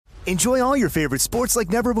Enjoy all your favorite sports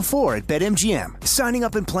like never before at BetMGM. Signing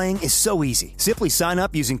up and playing is so easy. Simply sign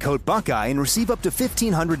up using code Buckeye and receive up to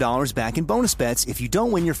 $1,500 back in bonus bets if you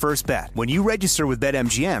don't win your first bet. When you register with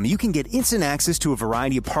BetMGM, you can get instant access to a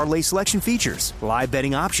variety of parlay selection features, live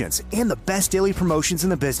betting options, and the best daily promotions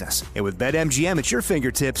in the business. And with BetMGM at your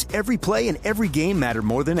fingertips, every play and every game matter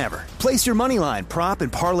more than ever. Place your moneyline, prop,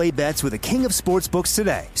 and parlay bets with the king of sportsbooks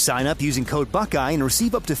today. Sign up using code Buckeye and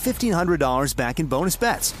receive up to $1,500 back in bonus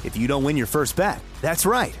bets if you don't win your first bet. That's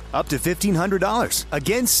right, up to $1,500.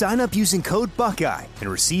 Again, sign up using code Buckeye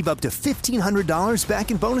and receive up to $1,500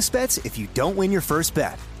 back in bonus bets if you don't win your first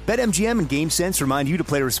bet. BetMGM and GameSense remind you to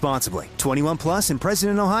play responsibly. 21 plus and present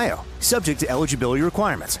in Ohio. Subject to eligibility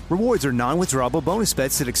requirements. Rewards are non-withdrawable bonus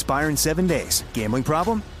bets that expire in 7 days. Gambling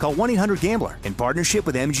problem? Call 1-800-GAMBLER in partnership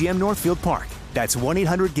with MGM Northfield Park. That's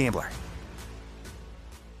 1-800-GAMBLER.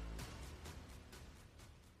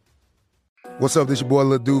 What's up, this your boy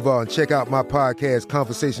Lil Duval, and check out my podcast,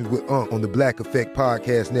 Conversations with Unc, on the Black Effect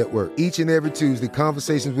Podcast Network. Each and every Tuesday,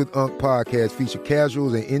 Conversations with Unc podcast feature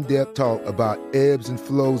casuals and in-depth talk about ebbs and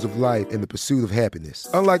flows of life and the pursuit of happiness.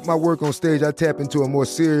 Unlike my work on stage, I tap into a more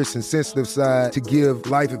serious and sensitive side to give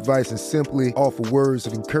life advice and simply offer words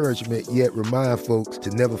of encouragement, yet remind folks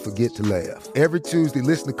to never forget to laugh. Every Tuesday,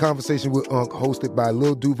 listen to Conversation with Unc, hosted by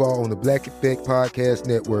Lil Duval on the Black Effect Podcast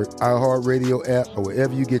Network, iHeartRadio app, or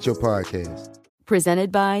wherever you get your podcasts.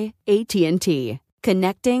 Presented by AT&T.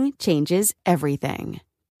 Connecting changes everything.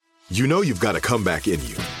 You know you've got a comeback in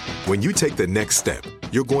you. When you take the next step,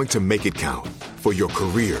 you're going to make it count. For your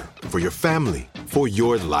career, for your family, for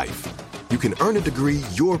your life. You can earn a degree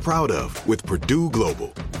you're proud of with Purdue Global.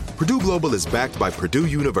 Purdue Global is backed by Purdue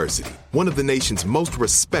University, one of the nation's most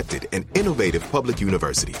respected and innovative public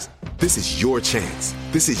universities. This is your chance.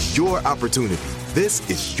 This is your opportunity. This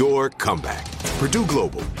is your comeback. Purdue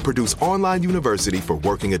Global, Purdue's online university for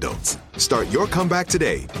working adults. Start your comeback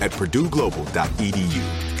today at purdueglobal.edu.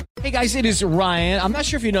 Hey guys, it is Ryan. I'm not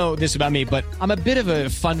sure if you know this about me, but I'm a bit of a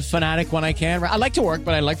fun fanatic when I can. I like to work,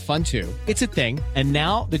 but I like fun too. It's a thing. And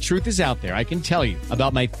now the truth is out there. I can tell you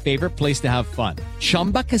about my favorite place to have fun.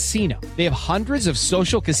 Chumba Casino. They have hundreds of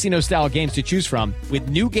social casino style games to choose from with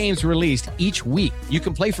new games released each week. You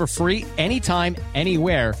can play for free anytime,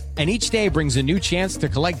 anywhere. And each day brings a new chance to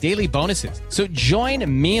collect daily bonuses. So join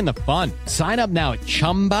me in the fun. Sign up now at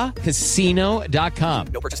ChumbaCasino.com.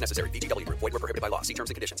 No purchase necessary. VGW. Void where prohibited by law. See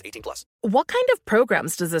terms and conditions. 18 plus. What kind of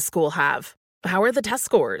programs does this school have? How are the test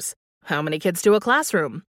scores? How many kids do a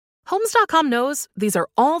classroom? Homes.com knows these are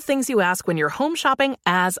all things you ask when you're home shopping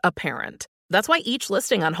as a parent. That's why each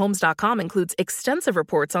listing on Homes.com includes extensive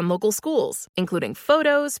reports on local schools, including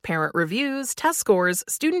photos, parent reviews, test scores,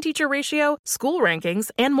 student-teacher ratio, school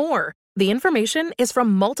rankings, and more. The information is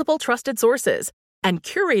from multiple trusted sources and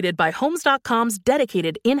curated by Homes.com's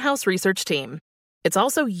dedicated in-house research team. It's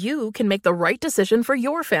also you can make the right decision for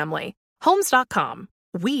your family. Homes.com.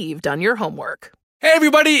 We've done your homework. Hey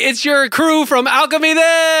everybody, it's your crew from Alchemy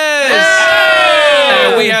This!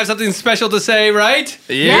 Hey! We have something special to say, right?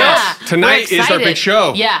 Yeah. Tonight is our big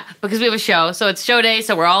show. Yeah, because we have a show. So it's show day,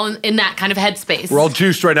 so we're all in that kind of headspace. We're all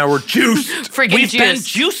juiced right now. We're juiced. Freaking We've been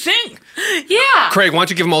juiced. juicing. Yeah. Craig, why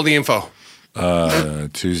don't you give them all the info?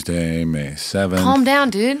 Tuesday, May 7th. Calm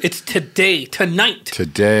down, dude. It's tonight.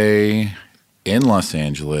 Today in Los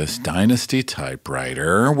Angeles, Dynasty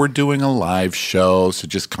Typewriter. We're doing a live show, so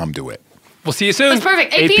just come to it. We'll see you soon. That's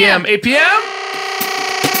perfect. 8 p.m. 8 p.m.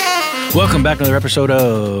 Welcome back to another episode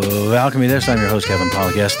of Alchemy This. I'm your host, Kevin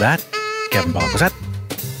Pollak. Yes, that? Kevin Pollak. Was that?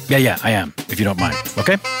 Yeah, I am, if you don't mind.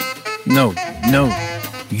 Okay? No.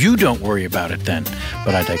 You don't worry about it then,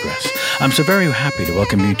 but I digress. I'm so very happy to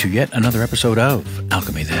welcome you to yet another episode of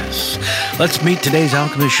Alchemy This. Let's meet today's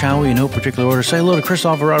alchemist, shall we? In no particular order. Say hello to Chris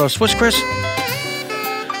Alvarado. What's Chris?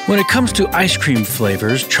 When it comes to ice cream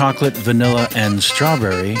flavors, chocolate, vanilla, and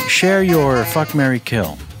strawberry, share your fuck, marry,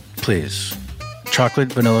 kill, please.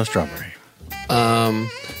 Chocolate, vanilla, strawberry.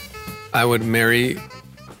 I would marry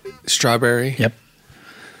strawberry. Yep.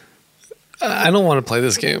 I don't want to play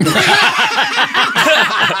this game.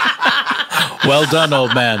 Well done,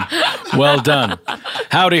 old man. Well done.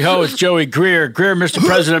 Howdy ho, it's Joey Greer. Greer, Mr.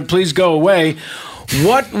 President, please go away.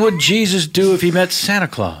 What would Jesus do if he met Santa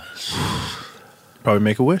Claus? Probably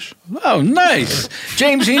make a wish. Oh, nice.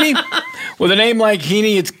 James Heaney, with a name like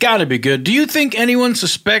Heaney, it's got to be good. Do you think anyone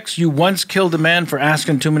suspects you once killed a man for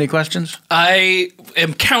asking too many questions? I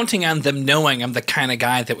am counting on them knowing I'm the kind of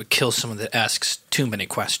guy that would kill someone that asks too many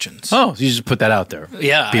questions. Oh, you just put that out there.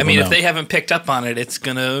 Yeah, People I mean, know. if they haven't picked up on it, it's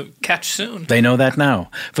going to catch soon. They know that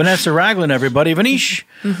now. Vanessa Raglan, everybody. Vanish,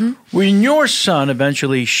 when your son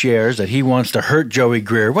eventually shares that he wants to hurt Joey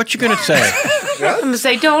Greer, what you going to say? I'm going to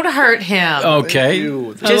say, don't hurt him. Okay.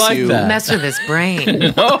 Just mess with his brain.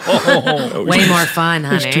 Way more fun,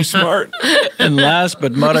 honey. He's too smart. And last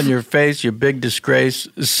but mud on your face, you big disgrace,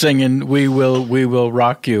 singing "We Will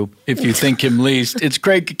Rock You" if you think him least. It's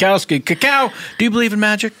Craig Kakowski. Cacao, do you believe in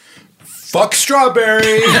magic? Fuck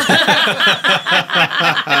strawberry.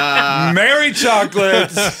 Marry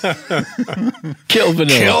chocolates. Kill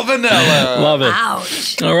vanilla. Kill vanilla. Love it.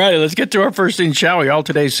 Ouch. All right, let's get to our first scene, shall we? All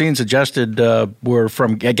today's scenes suggested were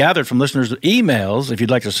gathered from listeners' emails. If you'd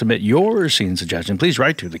like to submit your scene suggestion, please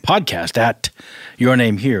write to the podcast at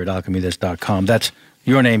yournamehere@alchemythis.com. That's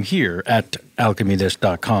your name here at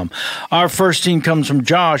alchemythis.com. Our first scene comes from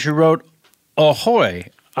Josh, who wrote, "Ahoy!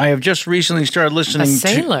 I have just recently started listening A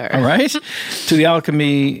sailor. to the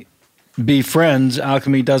Alchemy Be Friends.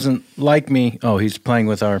 Alchemy doesn't like me." Oh, he's playing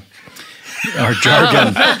with our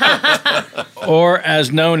jargon. Or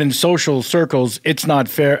as known in social circles, "It's not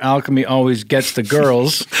fair. Alchemy always gets the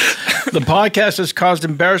girls." The podcast has caused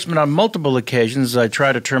embarrassment on multiple occasions as I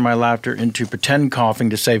try to turn my laughter into pretend coughing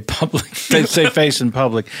to save face in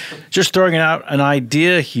public. Just throwing out an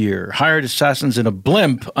idea here. Hired assassins in a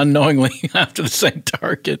blimp unknowingly after the same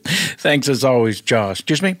target. Thanks as always, Josh.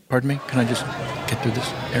 Excuse me? Pardon me? Can I just get through this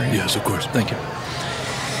area? Yes, of course. Thank you.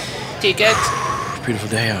 Tickets. It's a beautiful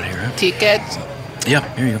day out here, huh? Tickets. Yeah,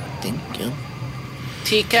 here you go. Thank you.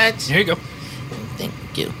 Tickets. Here you go. Thank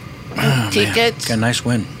you. Oh, Tickets. Got a nice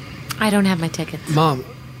win. I don't have my tickets. Mom.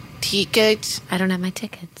 Tickets. I don't have my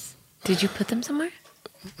tickets. Did you put them somewhere?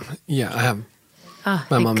 Yeah, I have. Oh, My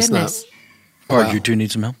thank mom's goodness. Pard, Wow. you two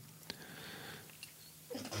need some help?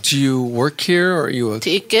 Do you work here or are you a...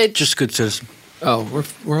 Tickets. Just good citizen. Oh,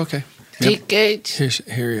 we're okay. Tickets.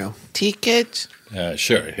 Here you go. Tickets.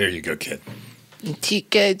 Sure. Here you go, kid.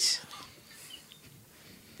 Tickets.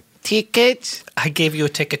 Tickets. I gave you a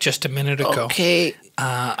ticket just a minute ago. Okay.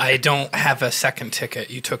 I don't have a second ticket.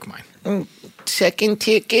 You took mine. Second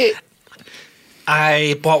ticket?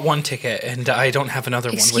 I bought one ticket and I don't have another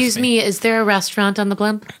one with me. Excuse me, is there a restaurant on the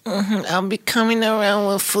blimp? I'll be coming around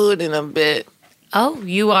with food in a bit. Oh,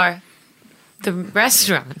 you are the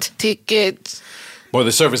restaurant. Tickets. Boy,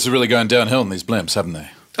 the service has really gone downhill in these blimps, haven't they?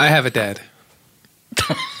 I have a dad.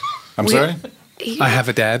 I'm sorry? I have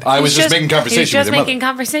a dad. I was just making conversation He was just with your making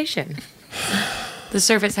conversation. The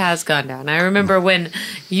service has gone down. I remember when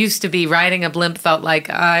used to be riding a blimp felt like,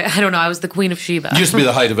 I don't know, I was the Queen of Sheba. mother. Used to be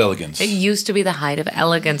the height of elegance. It used to be the height of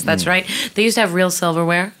elegance. That's right. They used to have real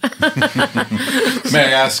silverware. May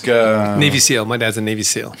I ask... Navy SEAL. My dad's a Navy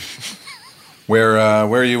SEAL. Where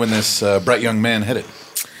are you when this bright young man headed?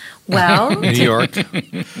 Well, New York.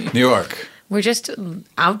 New York. we're just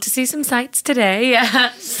out to see some sights today.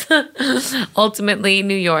 Yes. Ultimately,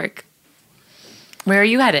 New York. Where are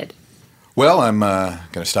you headed? Well, I'm going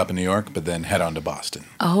to stop in New York, but then head on to Boston.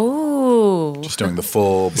 Oh. Just doing the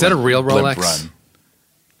full Is that a real blimp Rolex? run.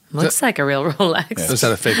 Looks like a real Rolex. Yeah. Is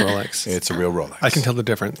that a fake Rolex? It's a real Rolex. I can tell the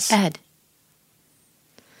difference. Ed.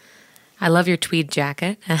 I love your tweed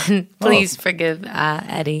jacket. And please forgive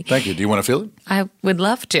Eddie. Thank you. Do you want to feel it? I would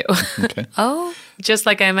love to. Okay. Oh, just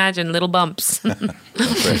like I imagined, little bumps. That's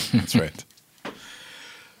right. That's right.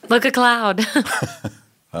 Look, a cloud.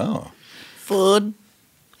 Oh. Food.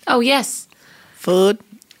 Oh, yes. Food.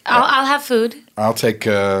 I'll have food. I'll take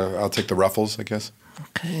the Ruffles, I guess.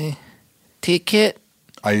 Okay. Ticket.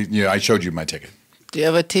 I showed you my ticket. Do you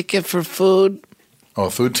have a ticket for food? Oh, a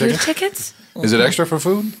food Food ticket? tickets? Is it extra for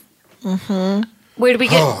food? Mm-hmm. Where do we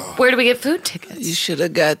get food tickets? You should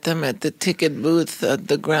have got them at the ticket booth at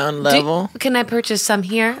the ground level. Can I purchase some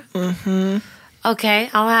here? Mm-hmm. Okay,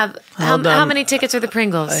 I'll have. Hold How on. many tickets are the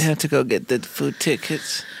Pringles? I have to go get the food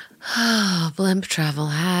tickets. Oh, blimp travel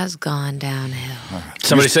has gone downhill.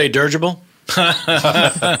 Somebody say dirigible? Oh,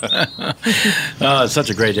 it's such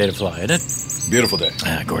a great day to fly, isn't it? Beautiful day.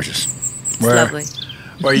 Ah, gorgeous. It's lovely.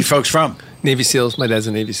 Where are you folks from? Navy SEALs. My dad's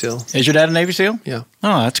a Navy SEAL. Is your dad a Navy SEAL? Yeah.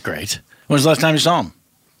 Oh, that's great. When was the last time you saw him?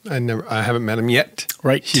 I haven't met him yet.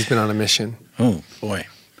 Right. He's been on a mission. Oh, boy.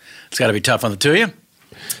 It's got to be tough on the two of you.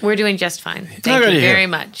 We're doing just fine. Oh, Thank good you to hear. very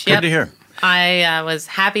much. Good to hear. I was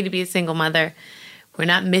happy to be a single mother We're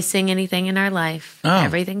not missing anything in our life. Oh.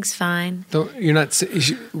 Everything's fine. You're not.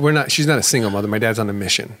 She's not a single mother. My dad's on a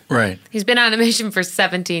mission. Right. He's been on a mission for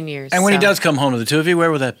 17 years. And when he does come home to the two of you,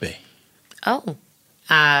 where would that be? Oh.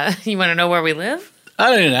 You want to know where we live? I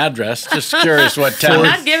don't need an address. Just curious what town. I'm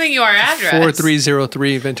not giving you our address.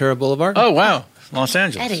 4303 Ventura Boulevard. Oh, wow. Los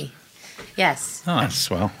Angeles. Eddie. Yes. Oh, that's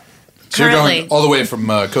swell. So you're Currently. going all the way from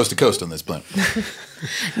coast to coast on this blimp.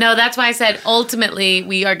 No, that's why I said ultimately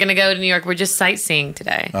we are going to go to New York. We're just sightseeing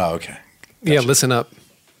today. Oh, okay. Yeah, listen up.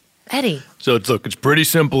 Eddie. So it's pretty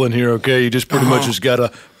simple in here, okay? You just pretty much just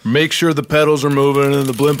gotta make sure the pedals are moving and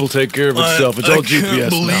the blimp will take care of itself. It's all GPS I can't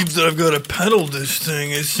believe now. that I've got to pedal this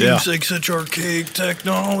thing. It seems Yeah. like such archaic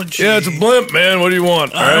technology. Yeah, it's a blimp, man. What do you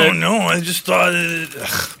want? I all right? don't know. I just thought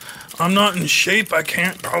I'm not in shape. I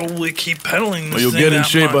can't probably keep pedaling this Well, you'll thing get in that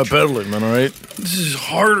shape much. by pedaling, man, all right? This is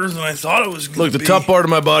harder than I thought it was going Look, to the be. top part of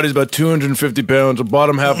my body is about 250 pounds. The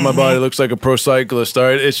bottom half of my body looks like a pro cyclist, all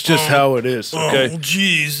right? It's just how it is, okay? Oh,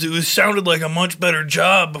 jeez. It sounded like a much better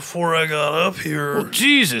job before I got up here. Well,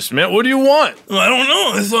 Jesus, man. What do you want? I don't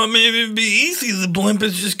know. I thought maybe it'd be easy. The blimp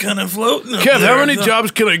is just kind of floating up Kev, there. how many I thought- jobs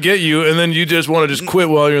can I get you, and then you just want to just quit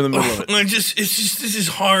while you're in the middle of it? This is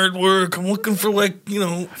hard work. I'm looking for We're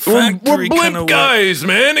factory kind blimp of guys,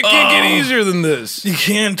 man. It can't get Oh. easier than this. You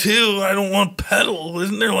can too. I don't want pedal.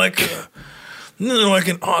 Isn't there like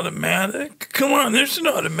an automatic? Come on, there's an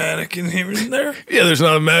automatic in here, isn't there? Yeah, there's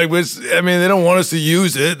not a mag, but they don't want us to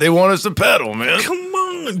use it. They want us to pedal, man. Come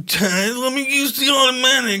on, Ted. Let me use the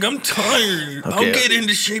automatic. I'm tired. I'll Okay. get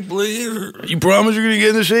into shape later. You promise you're gonna get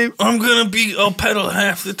into shape? I'll pedal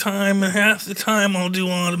half the time, and half the time I'll do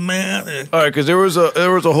automatic. All right, because there was a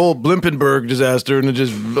whole Blimpenberg disaster, and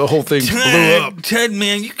the whole thing blew up. Ted,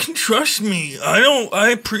 man, you can trust me. I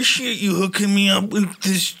appreciate you hooking me up with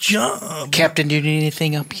this job. Captain, do you need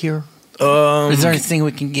anything up here? Is there anything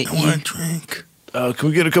we can get I you? want a drink. Can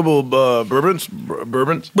we get a couple of bourbons?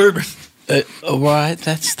 Bourbons? Bourbon. Right,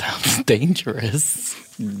 that sounds dangerous.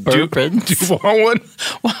 Bourbon. Do you want one?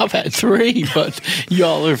 Well, I've had 3, but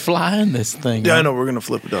y'all are flying this thing. Yeah, I know. We're gonna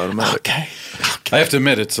flip it to automatic. Okay. I have to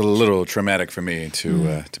admit, it's a little traumatic for me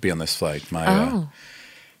to be on this flight.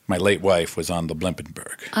 My late wife was on the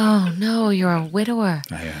Blimpenberg. Oh, no, you're a widower.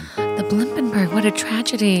 I am. The Blimpenberg, what a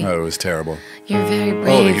tragedy. Oh, it was terrible. You're very brave.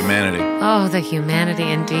 Oh, the humanity. Oh, the humanity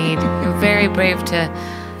indeed. You're very brave to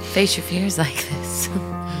face your fears like this.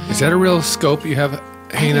 Is that a real scope you have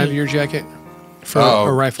hanging out of your jacket for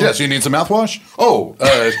a rifle? Yes, you need some mouthwash? Oh,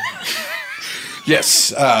 yes.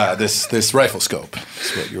 This rifle scope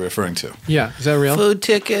is what you're referring to. Yeah, is that real? Food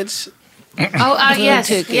tickets. Yes,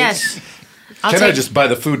 tickets. yes. Can I just buy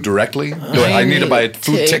the food directly? Do I need to buy a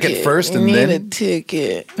food ticket first and need then? a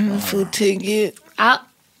ticket. Food ticket.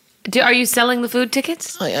 Are you selling the food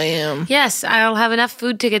tickets? I am. Yes, I'll have enough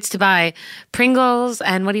food tickets to buy Pringles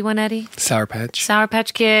and what do you want, Eddie? Sour Patch. Sour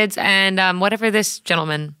Patch Kids and whatever this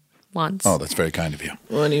gentleman wants. Oh, that's very kind of you.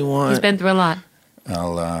 What do you want? He's been through a lot.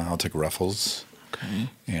 I'll take Ruffles. Okay.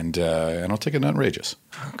 And I'll take an outrageous.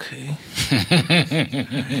 Okay.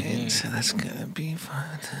 Right, so that's gonna be 1,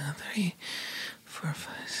 2, 3, 4,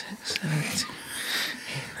 5, 6, 7, 8, 9,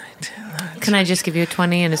 10, 11. Can I just give you a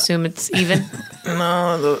 20 and assume it's even?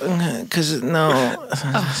 No, because no. 1,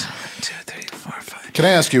 2, 3, 4, 5. Can I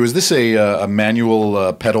ask you, is this a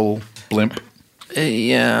manual pedal blimp?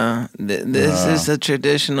 Yeah, this is a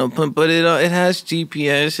traditional blimp, but it has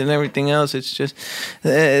GPS and everything else. It's just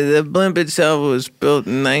the blimp itself was built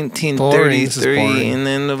in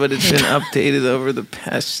 1933, but it's been updated over the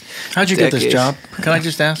past. How'd you get this decades. job? Can I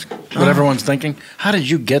just ask what everyone's thinking? How did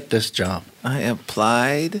you get this job? I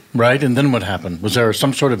applied. Right, and then what happened? Was there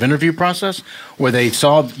some sort of interview process where they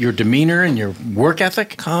saw your demeanor and your work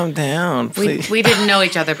ethic? Calm down, please. We didn't know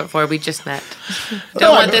each other before. We just met.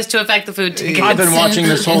 Don't want this to affect the food tickets. I've been watching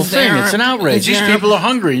this whole thing. It's an outrage. These people are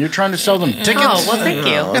hungry. You're trying to sell them tickets? Oh, well, thank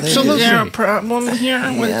you. Absolutely. Is there a problem here?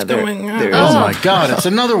 What's going on? Oh, my God. It's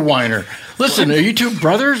another whiner. Listen, are you two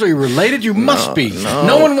brothers? Are you related? You must be.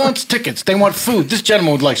 No one wants tickets. They want food. This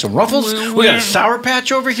gentleman would like some Ruffles. We got a Sour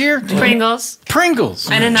Patch over here. Pringles. Pringles.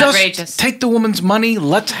 And an Just outrageous. take the woman's money.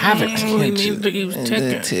 Let's have it. We need to use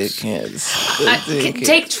tickets. Take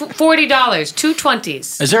 $40, 2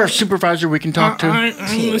 20s. Is there a supervisor we can talk to? I'm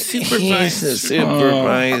the supervisor. He's the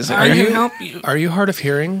supervisor. I can help you. Are you hard of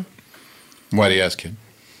hearing? Why do you ask him?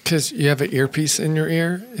 Because you have an earpiece in your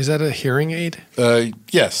ear. Is that a hearing aid?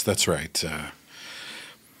 Yes, that's right.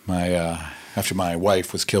 After my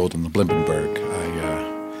wife was killed in the Blimpenberg,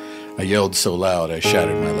 I yelled so loud I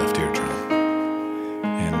shattered my left eardrum,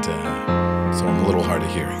 and so I'm a little hard of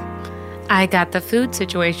hearing. I got the food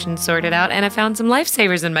situation sorted out, and I found some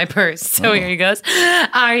lifesavers in my purse. So here he goes.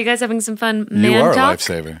 Are you guys having some fun man You are talk? a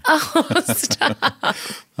lifesaver. Oh, stop.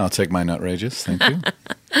 I'll take my nutrageous. Thank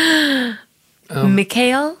you.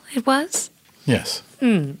 Mikhail, it was? Yes.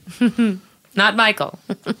 Not Michael.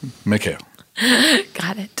 Mikhail.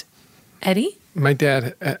 Got it. Eddie? My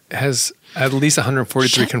dad has at least 143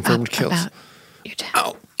 Shut confirmed up kills. about your dad.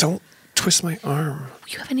 Oh, don't twist my arm.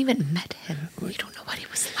 You haven't even met him. You don't know what he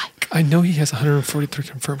was like. I know he has 143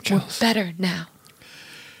 confirmed kills. We're better now.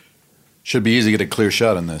 Should be easy to get a clear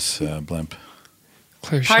shot on this blimp.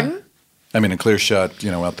 Clear Pardon? shot. I mean, a clear shot,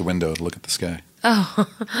 out the window to look at the sky. Oh,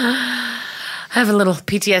 I have a little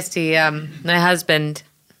PTSD. My husband,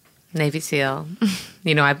 Navy SEAL.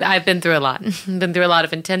 I've been through a lot. Been through a lot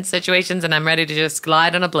of intense situations, and I'm ready to just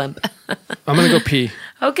glide on a blimp. I'm going to go pee.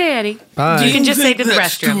 Okay, Eddie. Bye. You can just say to the that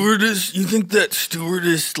restroom. You think that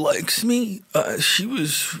stewardess likes me? She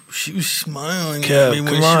was smiling at Kev, me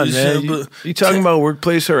when come she on, was man. here. You talking about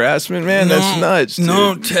workplace harassment, man? That's nuts, dude.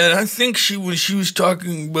 No, Ted. I think she was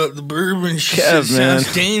talking about the bourbon. She Kev, said man.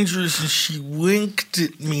 sounds dangerous, and she winked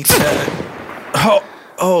at me, Ted.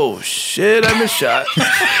 Oh shit! I missed shot.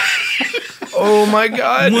 Oh my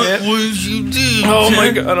god, What man. would you do? Oh Ted?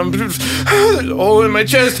 my god, I'm just all in my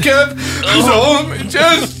chest, Kev. There's a hole in my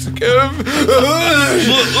chest, Kev.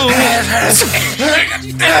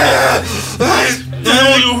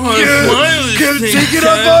 Kev, take it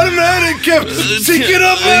up automatic, Kev. Take it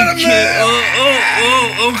up automatic.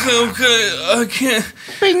 Okay. I can't.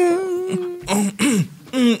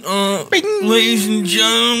 Ladies and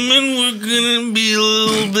gentlemen, we're gonna be a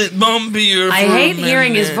little bit bumpier. I for a hate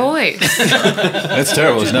hearing his minute. voice. That's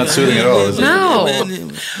terrible. It's not soothing at all, is it? No.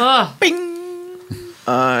 Oh.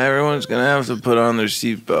 Everyone's gonna have to put on their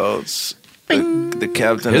seatbelts. The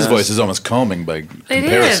captain. His has- voice is almost calming by It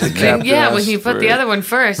comparison. is. Captain Yeah, when asked you put for the it. other one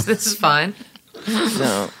first, this is fine.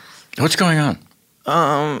 No. What's going on?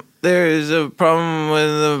 There is a problem with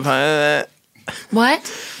the pilot.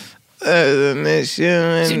 What? There's an issue.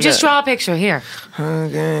 And Just draw a picture here.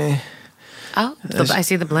 Okay. Oh, I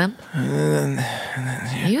see the blimp.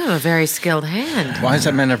 You have a very skilled hand. Why does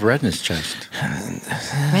that man have red in his chest?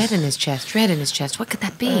 Red in his chest. Red in his chest. What could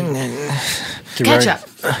that be? Ketchup.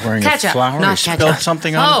 Wearing Ketchup. a flower? Not He spilled ketchup.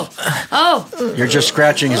 something on him? Oh. You're just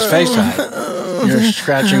scratching his face out. You're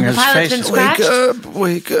scratching his Pilot's face been out. scratched?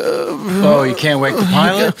 Wake up. Oh, you can't wake the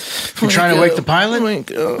pilot? You're trying to wake the pilot?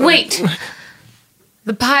 Wait.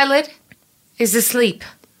 The pilot is asleep.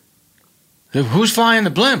 Who's flying the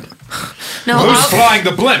blimp? No. Who's flying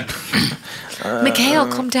the blimp? Mikhail,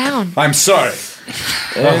 calm down. I'm sorry.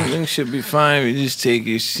 Everything should be fine. We just take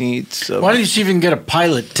your seats. Why don't you even get a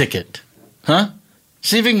pilot ticket? Huh?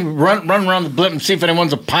 See if you can run around the blimp and see if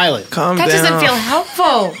anyone's a pilot. Calm That down. doesn't feel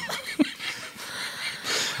helpful.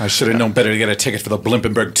 I should have known better to get a ticket for the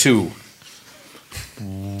Blimpenberg 2.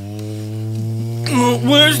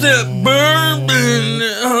 Where's that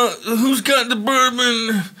bourbon? Who's got the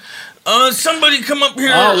bourbon? Somebody come up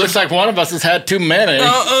here. Oh, looks like one of us has had too many.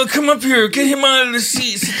 Come up here. Get him out of the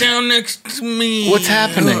seat. Sit down next to me. What's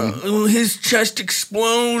happening? His chest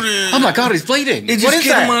exploded. Oh my God, he's bleeding. Just What is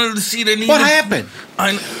get that? him out of the seat. I need What him. happened?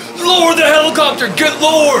 Lower the helicopter. Get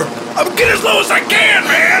lower. I'm getting as low as I can,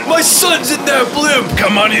 man. My son's in that blimp.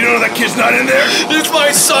 Come on, you know that kid's not in there? It's my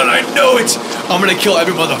son. I know it. I'm gonna kill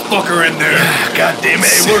every motherfucker in there. God damn it.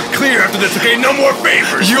 We're clear after this, okay? No more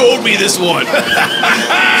favors. You owed me this one.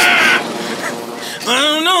 I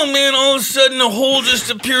don't know, man. All of a sudden, a hole just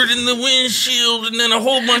appeared in the windshield, and then a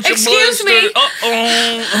whole bunch of blood Excuse me. started.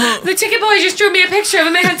 Uh-oh. The ticket boy just drew me a picture of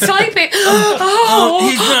a man sleeping.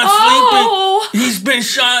 He's not sleeping. He's been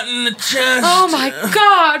shot in the chest. Oh my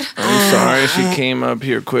God. I'm sorry she came up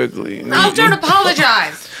here quickly. Oh, don't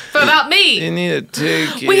apologize about me. You need a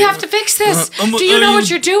ticket. We have to fix this. Do you know what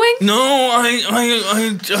you're doing? No,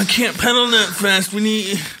 I can't pedal that fast. We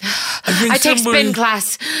need. I take spin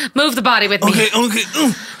class. Move the body with me. Okay.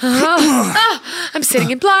 I'm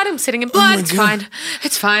sitting in blood. It's fine.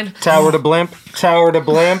 It's fine. Tower to blimp.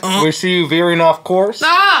 We see you veering off course.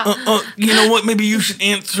 You know what? Maybe you should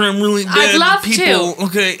answer him really bad. I'd love people. to.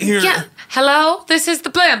 Okay, here. Yeah. Hello, this is the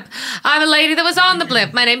blimp. I'm a lady that was on the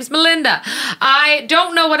blimp. My name's Melinda. I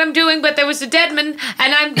don't know what I'm doing, but there was a dead man,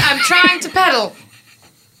 and I'm trying to pedal.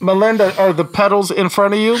 Melinda, are the pedals in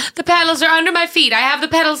front of you? The pedals are under my feet. I have the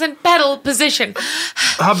pedals in pedal position.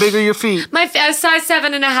 How big are your feet? My size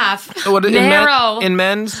 7.5. What, Narrow. In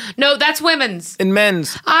men's? No, that's women's. In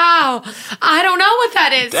men's. Oh, I don't know what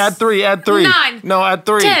that is. Add 3. 9. No, add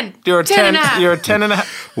 3. 10. You're a 10 and a half. You're a 10 and a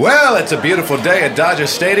half. Well, it's a beautiful day at Dodger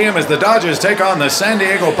Stadium as the Dodgers take on the San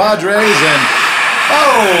Diego Padres, and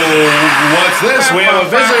Oh, what's this? We have a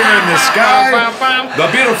visitor in the sky. The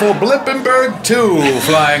beautiful Blimpenberg 2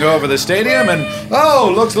 flying over the stadium, and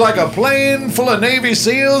looks like a plane full of Navy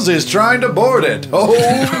SEALs is trying to board it. Oh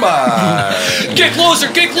my! Get closer!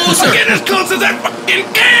 Get closer! Get as close as I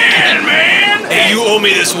fucking can, man! Hey, you owe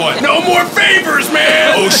me this one. No more favors,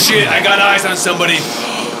 man! Oh shit! I got eyes on somebody.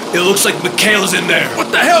 It looks like Mikhail's in there.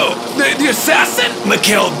 What the hell? The assassin?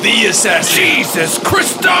 Mikhail the assassin. Jesus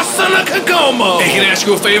Christos, son of Kagomo! Hey, can I ask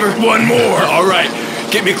you a favor? One more. All right.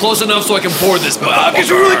 Get me close enough so I can board this. I'll get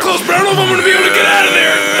you really close, but I don't know if I'm going to be able to get out of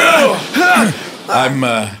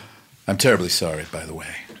there. I'm terribly sorry, by the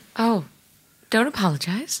way. Oh, don't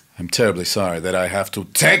apologize. I'm terribly sorry that I have to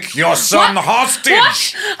take your son hostage.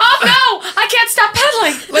 What? Oh, no! I can't stop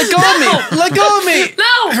pedaling. Let go of me. Let go of me.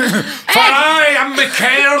 No. For I am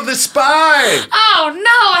Mikhail the spy. Oh,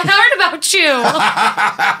 no. I heard about you.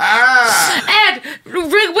 Ed,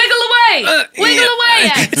 wiggle away. Wiggle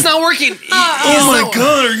away, Ed. It's not working. Oh, my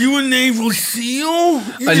God. Are you a naval SEAL?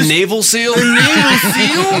 Naval SEAL? A naval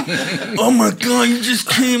SEAL? Oh, my God. You just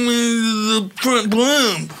came into the front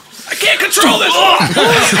blimp. I can't control this! I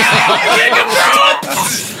can't control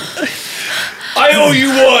it! I owe you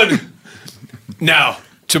one! Now,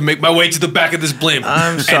 to make my way to the back of this blimp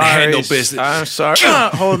I'm sorry. and handle business. I'm sorry.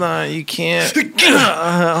 Hold on, you can't.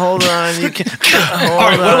 Hold on, you can't. All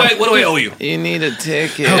right, what do I owe you? You need a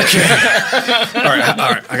ticket. Okay. All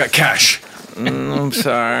right, I got cash. I'm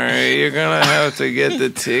sorry. You're gonna have to get the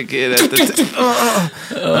ticket at the.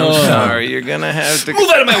 I'm sorry. You're gonna have to. Move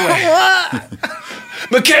out of my way!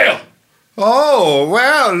 Mikhail! Oh,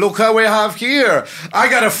 well, look how we have here. I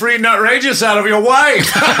got a free nutrageous out of your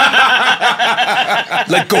wife.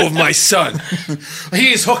 Let go of my son.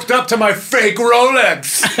 He's hooked up to my fake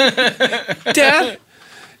Rolex. Dad,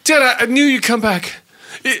 I knew you'd come back.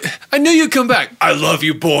 I knew you'd come back. I love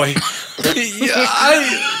you, boy.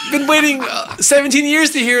 I've been waiting 17 years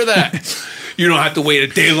to hear that. You don't have to wait a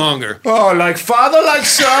day longer. Oh, like father, like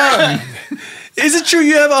son. Is it true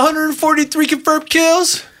you have 143 confirmed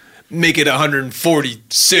kills? Make it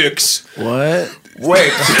 146. What?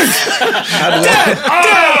 Wait.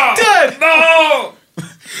 Dad! No!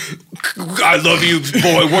 I love you,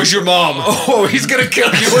 boy. Where's your mom? Oh, he's gonna kill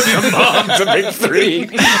you and your mom to make 3.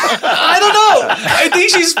 I don't know. I think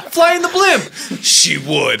she's flying the blimp. She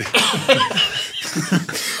would.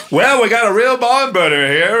 Well, we got a real barn burner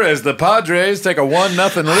here as the Padres take a 1-0 lead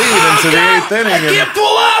into the 8th inning. I can't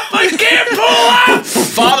pull up! I can't pull up!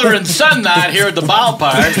 Father and son night here at the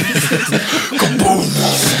ballpark.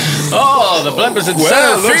 Oh, the blimp is in Well,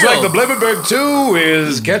 center it looks field. like the Blimpenberg 2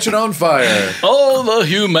 is catching on fire. Oh, the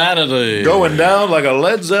humanity. Going down like a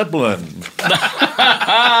Led Zeppelin.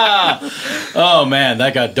 Oh, man,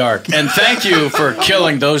 that got dark. And thank you for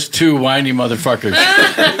killing those 2 whiny motherfuckers.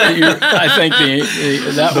 I think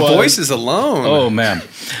that The was... voices alone. Oh, man.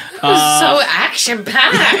 So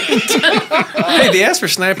action-packed. Hey, they asked for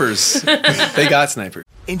snipers. They got snipers.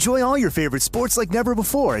 Enjoy all your favorite sports like never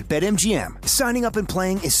before at BetMGM. Signing up and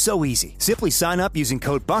playing is so easy. Simply sign up using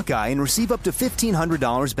code Buckeye and receive up to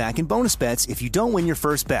 $1,500 back in bonus bets if you don't win your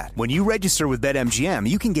first bet. When you register with BetMGM,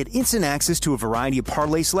 you can get instant access to a variety of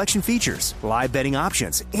parlay selection features, live betting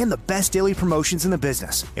options, and the best daily promotions in the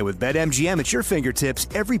business. And with BetMGM at your fingertips,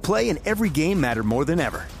 every play and every game matter more than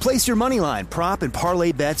ever. Place your moneyline, prop, and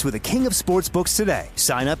parlay bets with the king of sportsbooks today.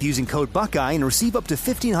 Sign up using code Buckeye and receive up to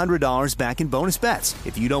 $1,500 back in bonus bets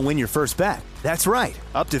if you don't win your first bet. That's right,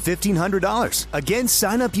 up to $1,500. Again,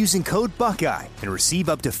 sign up using code Buckeye and receive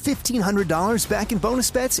up to $1,500 back in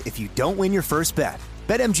bonus bets if you don't win your first bet.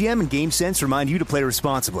 BetMGM and GameSense remind you to play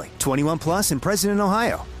responsibly. 21 plus and present in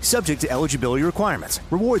Ohio. Subject to eligibility requirements.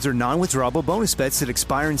 Rewards are non-withdrawable bonus bets that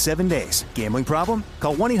expire in 7 days. Gambling problem?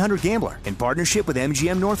 Call 1-800-GAMBLER in partnership with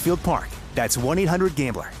MGM Northfield Park. That's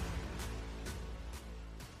 1-800-GAMBLER.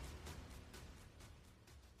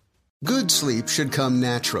 Good sleep should come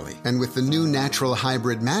naturally, and with the new Natural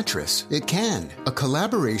Hybrid mattress, it can. A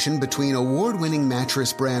collaboration between award-winning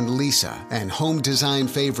mattress brand Leesa and home design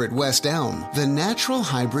favorite West Elm, the Natural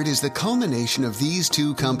Hybrid is the culmination of these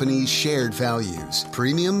two companies' shared values: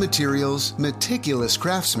 premium materials, meticulous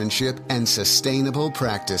craftsmanship, and sustainable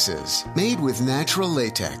practices. Made with natural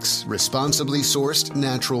latex, responsibly sourced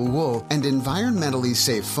natural wool, and environmentally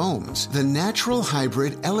safe foams, the Natural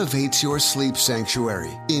Hybrid elevates your sleep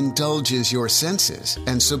sanctuary, indulges your senses,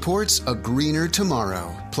 and supports a greener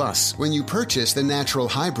tomorrow. Plus, when you purchase the natural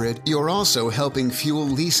hybrid, you're also helping fuel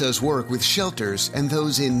Lisa's work with shelters and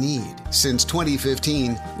those in need. Since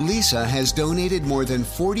 2015, Lisa has donated more than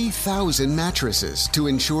 40,000 mattresses to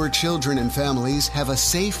ensure children and families have a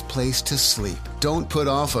safe place to sleep. Don't put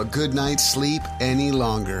off a good night's sleep any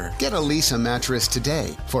longer. Get a Lisa mattress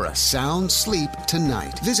today for a sound sleep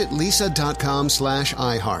tonight. Visit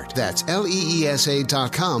lisa.com/iHeart. That's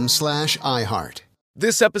LEESA.com/iHeart.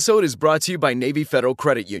 This episode is brought to you by Navy Federal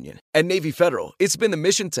Credit Union. At Navy Federal, it's been the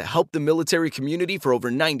mission to help the military community for over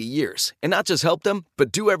 90 years. And not just help them, but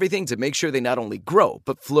do everything to make sure they not only grow,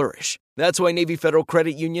 but flourish. That's why Navy Federal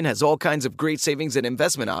Credit Union has all kinds of great savings and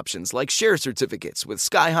investment options like share certificates with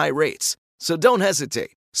sky-high rates. So don't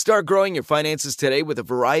hesitate. Start growing your finances today with a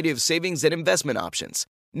variety of savings and investment options.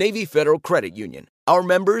 Navy Federal Credit Union. Our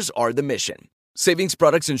members are the mission. Savings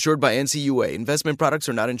products insured by NCUA. Investment products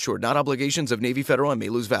are not insured, not obligations of Navy Federal and may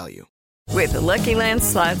lose value. With the Lucky Land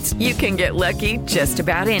Slots, you can get lucky just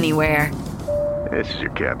about anywhere. This is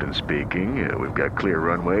your captain speaking. We've got clear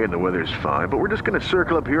runway and the weather's fine, but we're just going to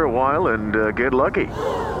circle up here a while and get lucky.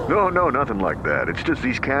 No, nothing like that. It's just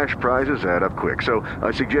these cash prizes add up quick. So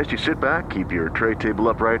I suggest you sit back, keep your tray table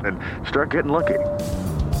upright, and start getting lucky.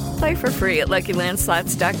 Play for free at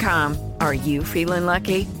LuckyLandSlots.com. Are you feeling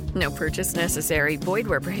lucky? No purchase necessary. Void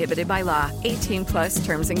where prohibited by law. 18+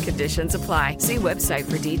 terms and conditions apply. See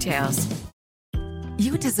website for details.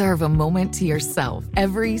 You deserve a moment to yourself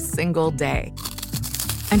every single day.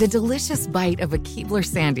 And a delicious bite of a Keebler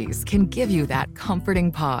Sandies can give you that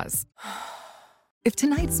comforting pause. If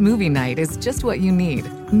tonight's movie night is just what you need,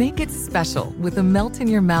 make it special with the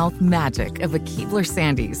melt-in-your-mouth magic of a Keebler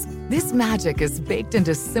Sandies. This magic is baked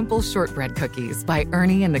into simple shortbread cookies by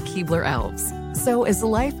Ernie and the Keebler Elves. So as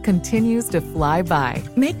life continues to fly by,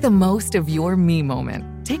 make the most of your me moment.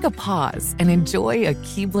 Take a pause and enjoy a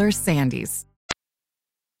Keebler Sandies.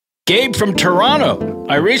 Gabe from Toronto.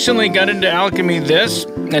 I recently got into Alchemy This.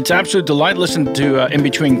 It's absolute delight listening to in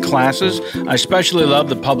between classes. I especially love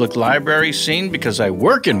the public library scene because I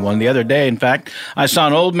work in one the other day. In fact, I saw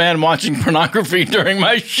an old man watching pornography during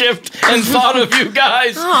my shift and thought of you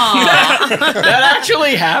guys. That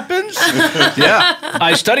actually happens? Yeah.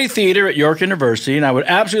 I study theater at York University, and I would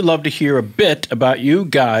absolutely love to hear a bit about you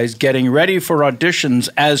guys getting ready for auditions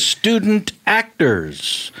as student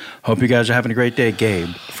actors. Hope you guys are having a great day. Gabe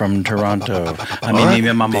from Toronto. All right,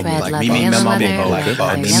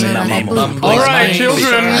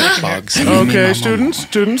 children. Okay, students.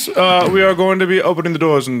 We are going to be opening the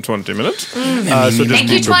doors in 20 minutes. So just Thank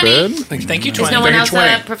be you, 20. prepared. Thank you, Is no one else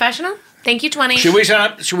a professional? Thank you, 20. Should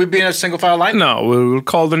we be in a single file line? No, we'll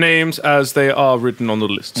call the names as they are written on the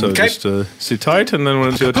list. So Okay. just sit tight, and then when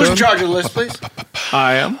it's your turn. Who's in charge of the list, please?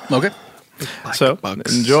 I am. Okay. So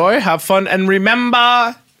enjoy, have fun, and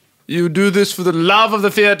remember, you do this for the love of the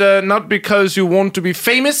theater, not because you want to be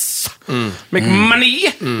famous, make money.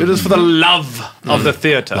 It is for the love of the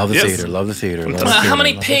theater. Love the Yes. theater, love the theater. Love the How theater,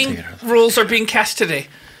 many love the paying theater. roles are being cast today?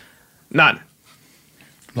 None.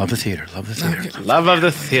 Love the theater, love the theater. Love of the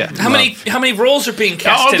theater. How many roles are being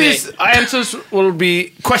cast All today? these answers will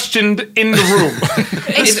be questioned in the room.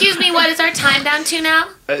 Excuse me, what is our time down to now?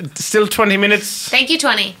 Still 20 minutes. Thank you,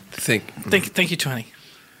 20. Thank you, 20.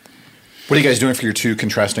 What are you guys doing for your two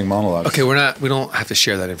contrasting monologues? Okay, we don't have to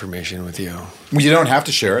share that information with you. Well, you don't have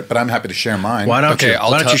to share it, but I'm happy to share mine. Why don't you?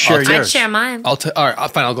 Why don't you share I'd yours? share mine. All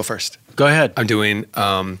right, fine. I'll go first. Go ahead. I'm doing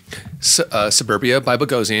Suburbia by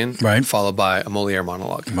Bogosian, Right. followed by a Moliere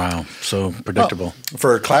monologue. Wow, so predictable.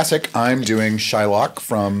 For classic, I'm doing Shylock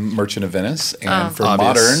from Merchant of Venice, and for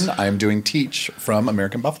Obvious. modern, I'm doing Teach from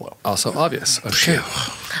American Buffalo. Also obvious. Okay.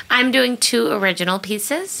 I'm doing 2 original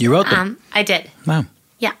pieces. You wrote them? I did. Wow.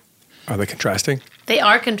 Yeah. Are they contrasting? They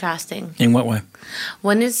are contrasting. In what way?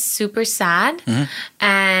 One is super sad,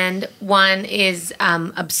 and one is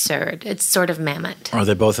absurd. It's sort of Mammoth. Are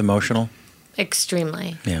they both emotional?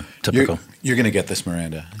 Extremely. Yeah, typical. You're going to get this,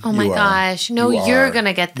 Miranda. Oh my gosh. No, you're going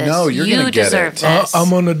to get this. No, you're you gonna get deserve it. this. I'm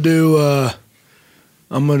gonna do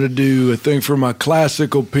a thing for my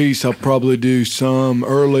classical piece. I'll probably do some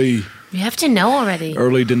early You have to know already.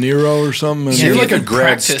 De Niro or something. So you're like a haven't grad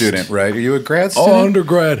practiced. student, right? Are you a grad student? Oh,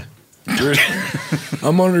 undergrad.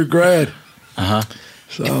 I'm undergrad.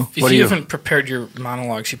 So If you haven't prepared your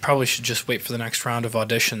monologues, you probably should just wait for the next round of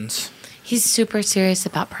auditions. He's super serious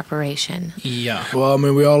about preparation. Yeah. well, I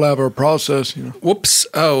mean, we all have our process, you know. Whoops.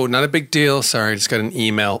 Oh, not a big deal. Sorry, I just got an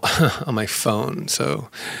email on my phone. So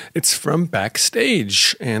it's from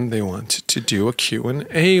backstage, and they want to do a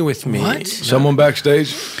Q&A with me. What? Someone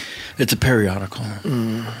backstage. It's a periodical.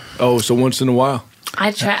 Oh, so once in a while.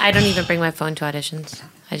 I don't even bring my phone to auditions.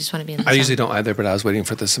 I just want to be in the I zone. usually don't either, but I was waiting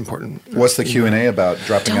for this important. What's the Q&A about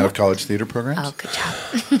dropping out of college theater programs? Oh, good job.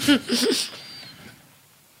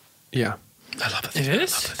 Yeah. I love it. It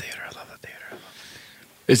is?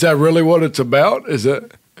 Is that really what it's about? Is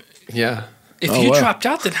it? Yeah. If you dropped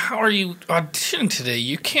out, then how are you auditioning today?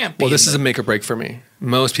 You can't be. Well, this is a make or break for me.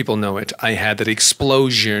 Most people know it. I had that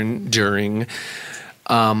explosion during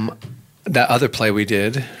that other play we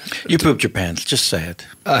did. You pooped your pants. Just say it.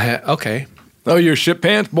 Okay. Oh, you're shit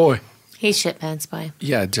pants boy. He's shit pants boy.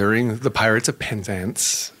 Yeah, during the Pirates of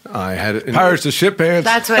Penzance, I had Pirates of shit pants.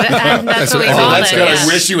 That's what. That's what we call it. I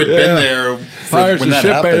wish you had been there. Pirates of shit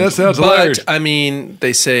pants. That sounds hilarious. But I mean,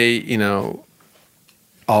 they say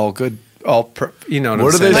all good. You know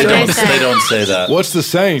what do they say? They don't say that. What's the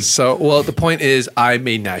saying? So, well, the point is, I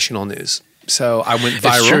made national news. So I went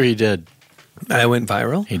viral. It's true, he did. I went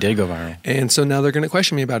viral. He did go viral. And so now they're going to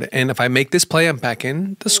question me about it. And if I make this play, I'm back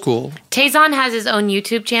in the school. Tazon has his own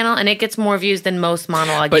YouTube channel, and it gets more views than most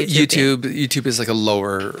monologue. But YouTube is like a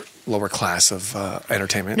lower class of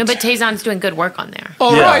entertainment. No, but Tazon's doing good work on there.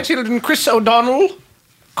 All right, children. Chris O'Donnell.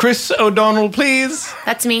 Chris O'Donnell, please.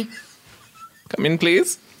 That's me. Come in,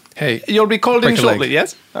 please. Hey. You'll be called in break a shortly, leg.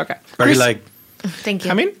 yes? Okay. Very like. Thank you.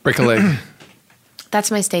 Come in. Break a leg.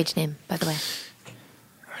 That's my stage name, by the way.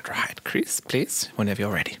 All right, Chris, please, whenever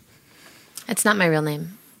you're ready. It's not my real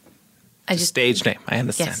name. I just Stage name, I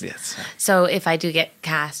understand, yes. So if I do get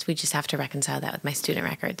cast, we just have to reconcile that with my student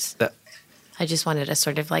records. I just wanted a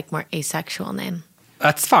sort of like more asexual name.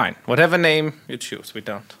 That's fine. Whatever name you choose, we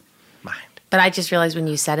don't mind. But I just realized when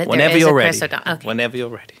you said it, Whenever there is you're a ready. Chris O'Donnell. Okay. Whenever you're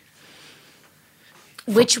ready.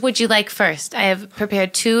 Which would you like first? I have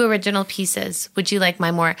prepared 2 original pieces. Would you like my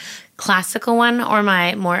more classical one or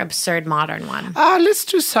my more absurd modern one? Let's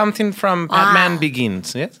do something from Batman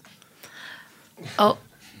Begins, yes? Oh,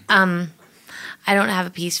 I don't have a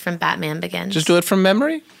piece from Batman Begins. Just do it from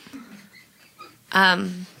memory?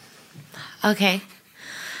 Okay.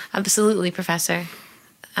 Absolutely, Professor.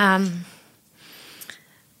 Poison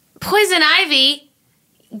Ivy,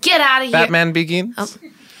 get out of here. Batman Begins?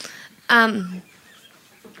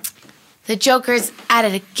 The Joker's at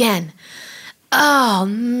it again. Oh,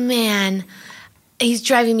 man. He's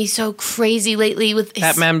driving me so crazy lately with his...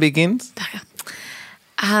 Batman Begins?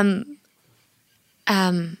 Batman!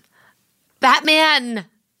 Batman,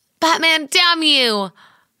 damn you!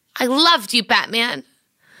 I loved you, Batman.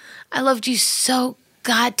 I loved you so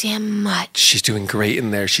goddamn much. She's doing great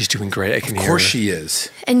in there. She's doing great. I can hear her. Of course she is.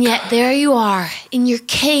 And yet there you are, in your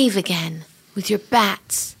cave again, with your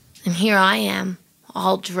bats. And here I am,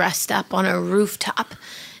 all dressed up on a rooftop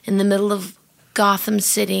in the middle of Gotham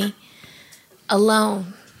City,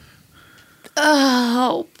 alone.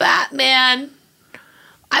 Oh, Batman.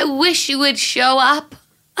 I wish you would show up.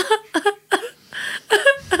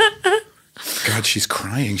 God, she's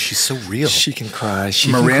crying. She's so real. She can cry.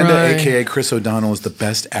 Miranda, a.k.a. Chris O'Donnell, is the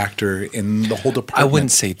best actor in the whole department. I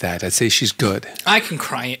wouldn't say that. I'd say she's good. I can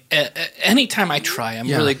cry. Anytime I try, I'm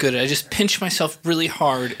really good at it. I just pinch myself really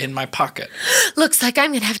hard in my pocket. Looks like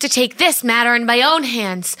I'm going to have to take this matter in my own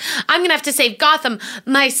hands. I'm going to have to save Gotham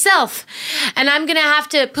myself. And I'm going to have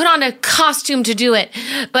to put on a costume to do it.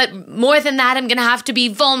 But more than that, I'm going to have to be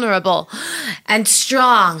vulnerable and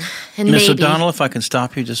strong. And Miss maybe... O'Donnell, if I can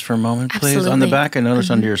stop you just for a moment, please. Absolutely. On the back, I notice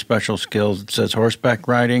under your special skills, it says horseback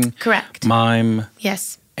riding. Correct. Mime.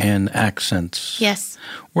 Yes. And accents. Yes.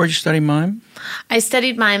 Where'd you study mime? I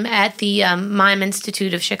studied mime at the Mime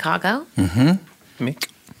Institute of Chicago. Mm-hmm. Mick.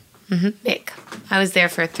 Mm-hmm. Big. I was there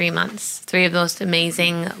for 3 months. 3 of the most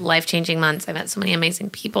amazing, life-changing months. I met so many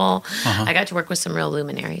amazing people. I got to work with some real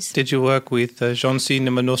luminaries. Did you work with Jean-C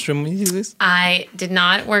Nostrum? I did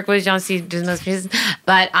not work with Jean-C Nostrum,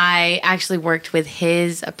 but I actually worked with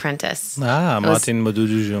his apprentice. Martin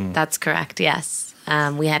Modujum. That's correct, yes.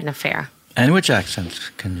 We had an affair. And which accents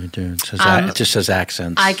can you do? It, says it just says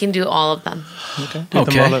accents. I can do all of them. Okay. Do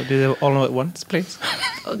them all at once, please.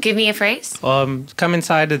 Give me a phrase. Come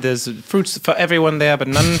inside. There's fruits for everyone there, but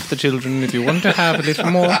none for the children. If you want to have a little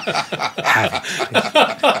more, have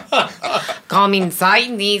it. Come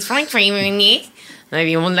inside. These Frank Framer.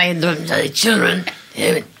 Maybe you won't let the children.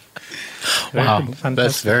 Wow,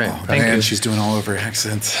 that's very. Thank Man, you. she's doing all over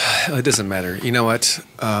accents. It doesn't matter. You know what?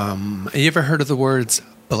 Have you ever heard of the words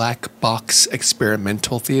black box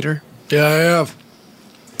experimental theater? Yeah, I have.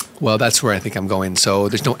 Well, that's where I think I'm going. So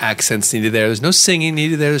there's no accents needed there. There's no singing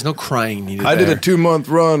needed there. There's no crying needed I there. did a 2-month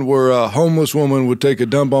run where a homeless woman would take a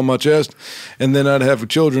dump on my chest, and then I'd have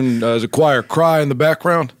children as a choir cry in the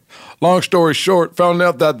background. long story short, found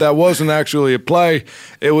out that wasn't actually a play.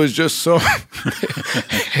 It was just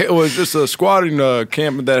it was just a squatting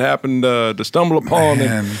camp that happened to stumble upon.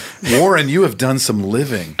 Man, Warren, you have done some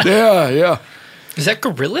living. Yeah. Is that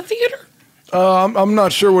guerrilla theater? I'm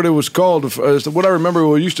not sure what it was called. What I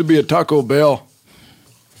remember, it used to be a Taco Bell.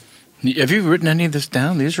 Have you written any of this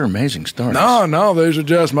down? These are amazing stories. No, these are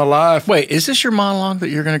just my life. Wait, is this your monologue that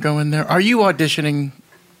you're going to go in there? Are you auditioning?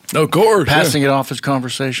 Of course. Passing it off as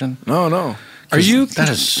conversation? No. Are you? That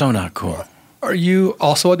is so not cool. Are you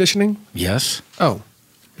also auditioning? Yes. Oh,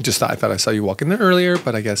 I thought I saw you walk in there earlier,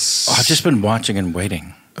 but I guess I've just been watching and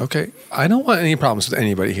waiting. Okay, I don't want any problems with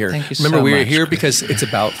anybody here. Thank you Remember, so we're much. here because it's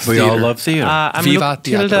about We theater. all love theater. I'm Viva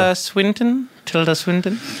teatro. Tilda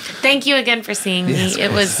Swinton. Thank you again for seeing me. Yes,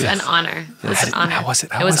 it was yes. an honor. It was an honor. How was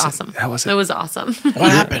it? It was awesome. How was it? It was awesome.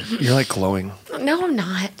 What happened? You're like glowing. No, I'm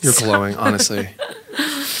not. You're glowing, honestly.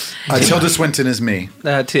 Tilda Swinton is me.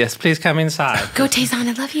 Yes, please come inside. Go, Tayson.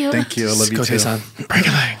 I love you. Thank you. I love you Go, too. Tayson. Break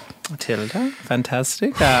a leg. Tilda,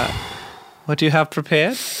 fantastic. What do you have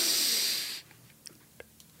prepared?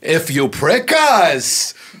 If you prick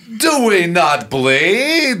us, do we not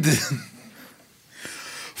bleed?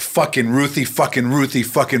 Fucking Ruthie, fucking Ruthie,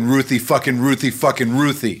 fucking Ruthie, fucking Ruthie, fucking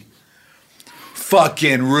Ruthie.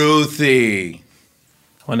 Fucking Ruthie.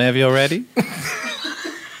 Whenever you're ready.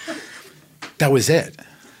 That was it.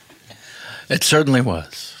 It certainly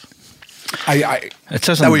was. It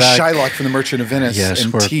says that on was the back, Shylock from The Merchant of Venice yes,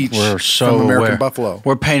 and we're, Teach we're so from American aware. Buffalo.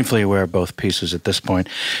 We're painfully aware of both pieces at this point.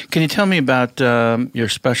 Can you tell me about your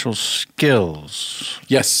special skills?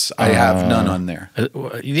 Yes, I have none on there.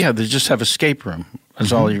 Yeah, they just have escape room.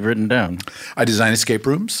 That's all you've written down. I design escape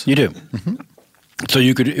rooms. You do. So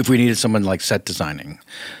you could, if we needed someone like set designing,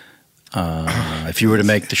 if you were to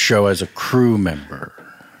make the show as a crew member.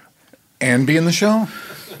 And be in the show?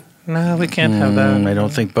 No, we can't have that. I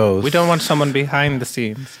don't think both. We don't want someone behind the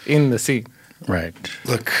scenes, in the scene. Right.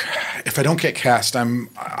 Look, if I don't get cast, I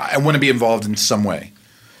want to be involved in some way.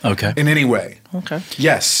 Okay. In any way. Okay.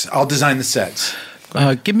 Yes, I'll design the sets.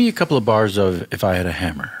 Give me a couple of bars of If I Had a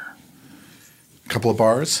Hammer. A couple of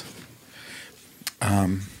bars.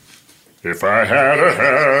 If I had a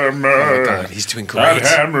hammer, Oh my God, he's doing great. I'd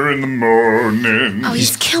hammer in the morning. Oh,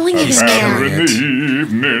 he's killing it I'd in hammer there. in the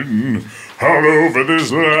evening, all over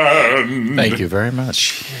this land. Thank you very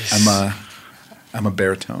much. I'm a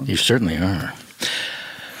baritone. You certainly are.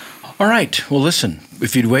 All right. Well, listen.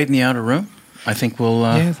 If you'd wait in the outer room, I think we'll.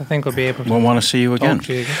 Yes, I think we'll be able to. We'll want to see you again. Talk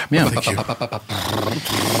to you again. Yeah. Thank you.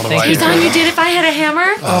 Thank you. Tayson, you did If I Had a Hammer?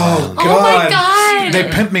 Oh, God. Oh, my God. They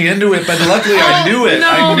pimped me into it, but luckily I knew it. No.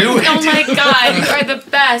 I knew it. Oh, my God. You are the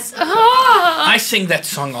best. Oh. I sing that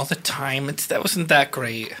song all the time. That wasn't that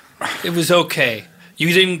great. It was okay.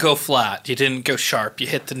 You didn't go flat. You didn't go sharp. You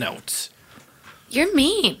hit the notes. You're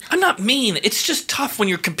mean. I'm not mean. It's just tough when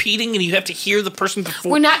you're competing and you have to hear the person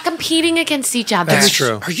before. We're not competing against each other. That's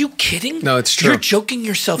true. Are you kidding? No, it's true. You're joking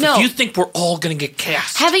yourself No. if you think we're all going to get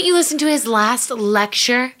cast. Haven't you listened to his last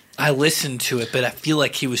lecture? I listened to it, but I feel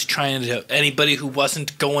like he was trying to. Anybody who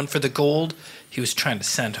wasn't going for the gold, he was trying to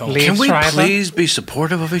send home. Can we please be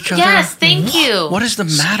supportive of each other? Yes, thank you. What is the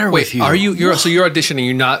matter Wait, with you? are you? You're auditioning.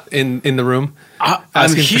 You're not in the room. I'm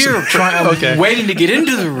Asking for here some- I'm waiting to get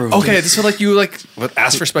into the room. Okay, I just feel like you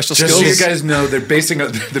ask for special Just skills. so you guys know, they're basing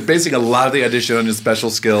a lot of the audition on your special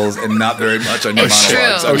skills and not very much on your It's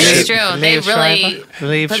monologues. true. Okay. It's true. They really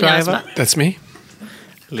Leave put me on the Shriver. spot. That's me.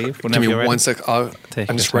 Leave Give whenever me you're ready. 1 sec. I'm Take just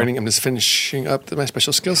your time. writing. I'm just finishing up my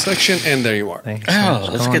special skills section, and there you are. Thank you so Oh, much.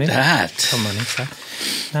 let's Come get on in. that. Come on inside.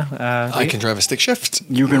 No, I can drive a stick shift.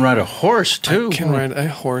 You can ride a horse too. I can ride a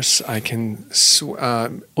horse. I can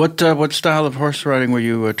What style of horse riding were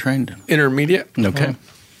you trained in? intermediate. Okay.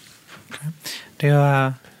 Do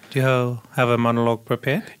you have a monologue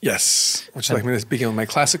prepared? Yes. Would you like me to begin with my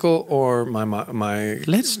classical or my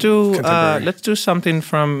Let's do contemporary? something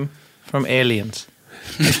from Aliens.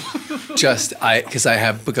 Just because I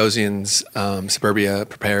have Bogosian's Suburbia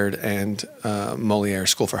prepared and Moliere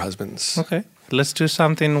School for Husbands. Okay. Let's do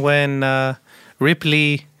something when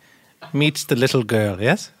Ripley meets the little girl.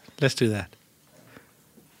 Yes. Let's do that.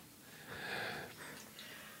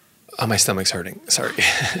 Oh, my stomach's hurting. Sorry.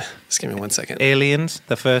 Just give me 1 second. Aliens.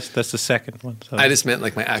 The first. That's the second one. So. I just meant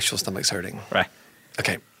like my actual stomach's hurting. Right.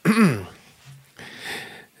 Okay.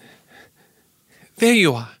 There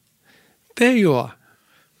you are. There you are.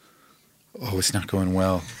 Oh, it's not going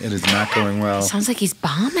well. It is not going well. Sounds like he's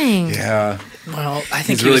bombing. Yeah. Well, I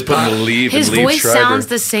think He's really putting the leave His and leave voice Schreiber. sounds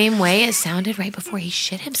the same way it sounded right before he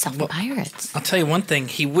shit himself in Pirates. I'll tell you one thing.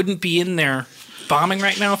 He wouldn't be in there bombing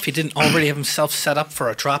right now if he didn't already have himself set up for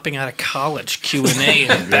a dropping out of college Q&A in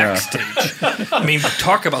the backstage. I mean,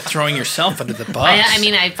 talk about throwing yourself under the bus. I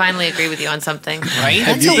mean, I finally agree with you on something. Right?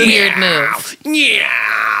 That's a weird move.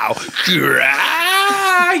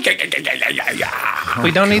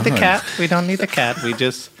 We don't need the cat. We don't need the cat. We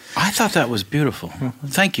just... I thought that was beautiful.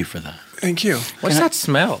 Thank you for that. Thank you. What's that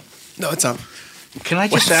smell? No, it's up. Can I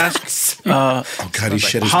just ask? Oh God, he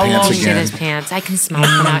shit his how pants long- Shit again. his pants. I can smell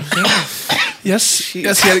from out here. Yes.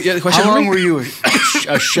 Yes. You had a question? How long for me? were you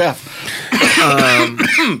a chef?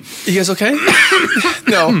 You guys okay?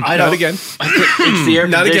 No, not again. It's the air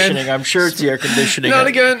Not again. conditioning. I'm sure it's the air conditioning. Not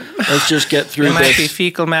again. Let's just get through There might be this.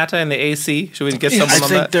 fecal matter in the AC. Should we get someone I on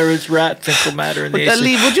think that? there is rat fecal matter in the AC.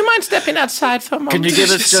 Lee, would you mind stepping outside for a moment? Can you give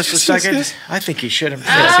us just a second? I think he shit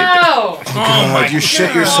himself. Oh! God, you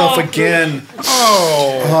shit yourself again.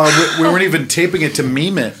 Oh, we weren't even taping it to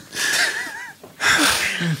meme it.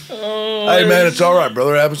 Hey, man, it's all right,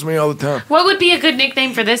 brother. It happens to me all the time. What would be a good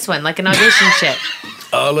nickname for this one? Like an audition shit?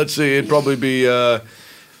 Let's see. It'd probably be, Odd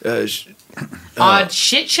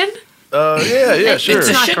shit-shin? yeah, sure.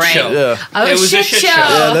 It's not great. Yeah. Oh, It was shit a shit show. show.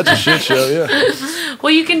 Yeah, that's a shit show, yeah.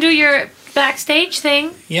 Well, you can do your backstage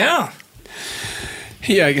thing. Yeah.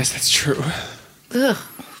 Yeah, I guess that's true. Ugh.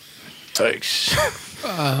 Thanks.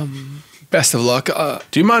 Best of luck.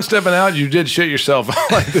 Do you mind stepping out? You did shit yourself.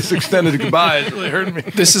 Like this extended goodbye. It really hurt me.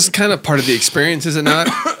 This is kind of part of the experience, is it not?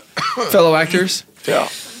 Fellow actors, Yeah,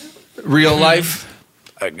 real life,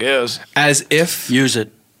 I guess. as if, Use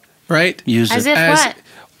it. right? Use As it. if what?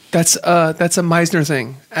 That's a Meisner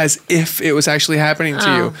thing. As if it was actually happening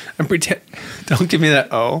to you. And pretend. Don't give me that.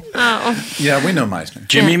 Oh. Oh. Yeah, we know Meisner.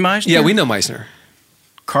 Jimmy Meisner? Yeah, we know Meisner.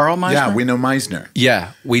 Carl Meisner? Yeah, we know Meisner.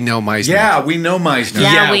 Yeah, we know Meisner. Yeah, we know Meisner.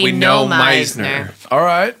 Yeah, we know Meisner. All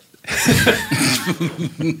right.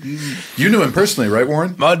 You knew him personally, right,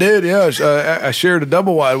 Warren? I did, yeah. I shared a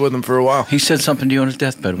double wide with him for a while. He said something to you on his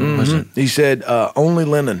deathbed. What was it? He said, only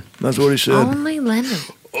Lennon. That's what he said. Only Lennon.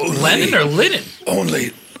 Lennon or linen?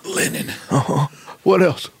 Only linen. What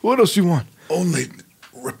else? What else you want? Only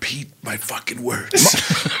repeat my fucking words.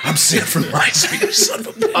 I'm Sanford Meisner, you son of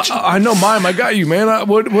a bitch. I know mime. I got you, man.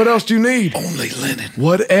 What else do you need? Only linen.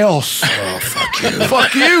 What else? Oh, fuck you.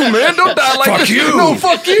 Fuck you, man. Don't die like Fuck this. you. No,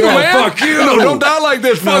 fuck you, No, man. fuck you. No, don't die like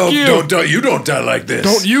this. No, Fuck you. Don't die. You don't die like this.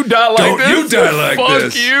 Don't you die like Don't this. you die like fuck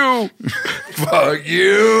this. you. Fuck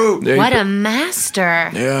you. Yeah, What a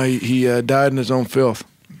master. Yeah, he died in his own filth.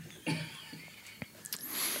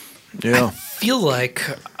 Yeah. I feel like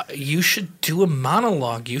you should do a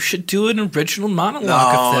monologue. You should do an original monologue No,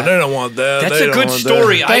 of that. they don't want that. That's They a don't good want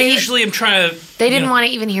story. that. I They- usually am trying to. They didn't want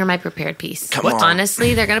to even hear my prepared piece. Come on.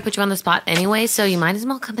 Honestly, they're going to put you on the spot anyway, so you might as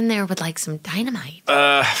well come in there with like some dynamite.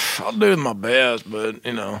 I'll do my best, but,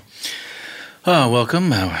 you know. Oh,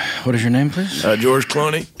 welcome. What is your name, please? George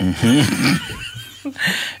Clooney.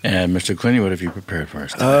 And Mr. Clooney, what have you prepared for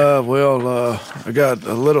us? I got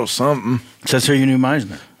a little something. Says here you knew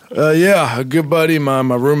Meisner. Yeah, a good buddy of mine,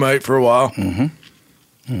 my roommate for a while.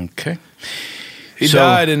 Okay. He So-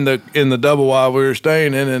 died in the double wide we were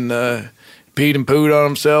staying in, and peed and pooed on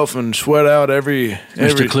himself and sweat out every.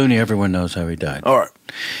 Mr. Clooney, everyone knows how he died. All right.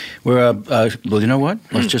 We're, well, you know what?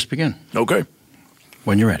 Let's just begin. Okay.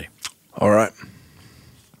 When you're ready. All right.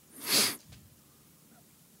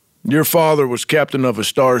 Your father was captain of a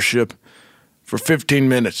starship for 15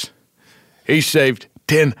 minutes. He saved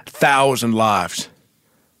 10,000 lives.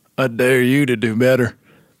 I dare you to do better.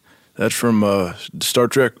 That's from Star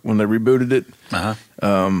Trek when they rebooted it.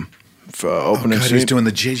 For opening God, scene. he's doing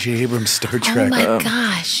the J.J. Abrams Star Trek. Oh my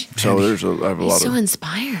gosh. So there's I have a He's lot so of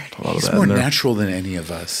inspired. a lot of He's that more in there. natural than any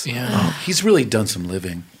of us. Yeah. He's really done some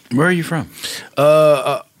living. Where are you from?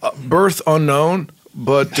 Birth unknown,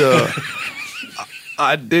 but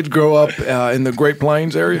I did grow up in the Great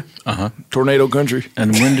Plains area, tornado country.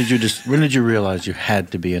 And when did you realize you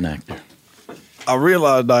had to be an actor? I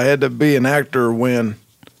realized I had to be an actor when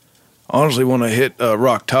I hit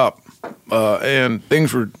rock top, and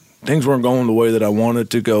things weren't going the way that I wanted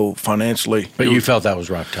to go financially. But you felt that was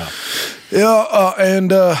rock top. Yeah,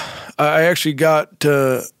 and I actually got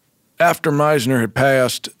after Meisner had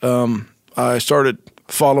passed, I started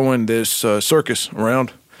following this circus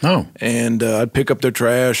around. Oh. And I'd pick up their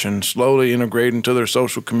trash and slowly integrate into their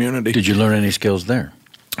social community. Did you learn any skills there?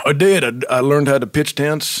 I did. I learned how to pitch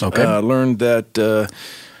tents. Okay. I learned that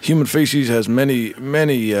human feces has many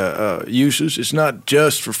uses. It's not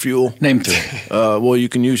just for fuel. Name 3. Well, you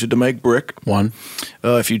can use it to make brick. 1.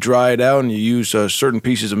 If you dry it out and you use certain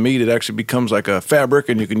pieces of meat, it actually becomes like a fabric,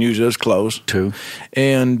 and you can use it as clothes. 2.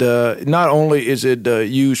 And not only is it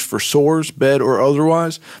used for sores, bed or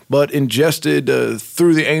otherwise, but ingested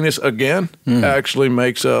through the anus again actually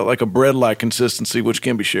makes like a bread-like consistency, which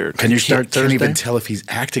can be shared. Can you start Can't Thursday? even tell if he's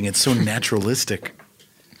acting. It's so naturalistic.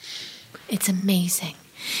 It's amazing.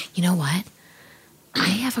 You know what? I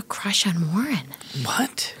have a crush on Warren.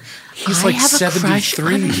 What? He's I like have a crush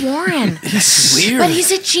 73. on Warren. He's weird. But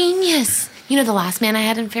he's a genius. You know, the last man I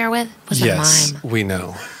had an affair with was a mime. we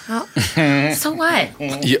know. Oh. So what?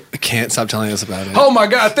 You can't stop telling us about it. Oh my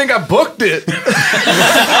God, I think I booked it.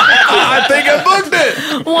 I think I booked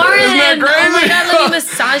it. Warren! Isn't that crazy? Oh my God, let me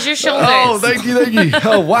massage your shoulders. Oh, thank you.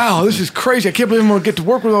 Oh, wow, this is crazy. I can't believe I'm going to get to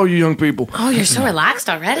work with all you young people. Oh, you're so relaxed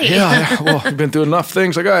already. Yeah, well, I've been through enough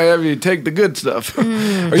things. I got to have you take the good stuff. Are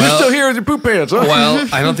you still here with your poop pants, huh? Well,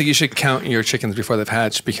 I don't think you should count your chickens before they've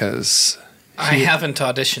hatched because... I haven't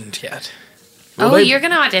auditioned yet. You're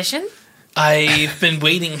going to audition? I've been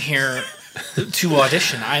waiting here to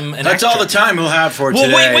audition. I'm an That's actor. all the time we'll have for Well,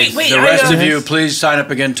 today. wait. The rest of you, please sign up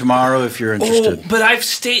again tomorrow if you're interested. Oh, but I've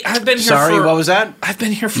been here Sorry, for... what was that? I've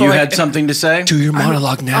been here for... You had something to say? Do your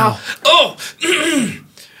monologue now.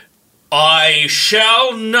 I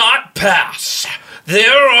shall not pass.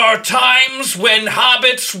 There are times when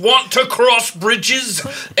hobbits want to cross bridges,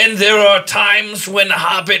 and there are times when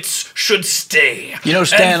hobbits should stay. You know,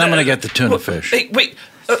 Stan, I'm going to get the tuna fish. Wait.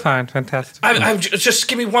 Fine, fantastic. Just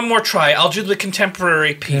give me one more try. I'll do the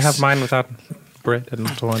contemporary piece. You have mine without bread and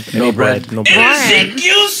so on. No bread. No And bread.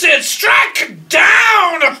 Ezekiel said, strike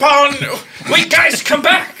down upon... Wait, guys, come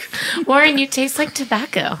back. Warren, you taste like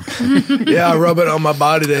tobacco. Yeah, I rub it on my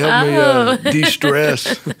body to help me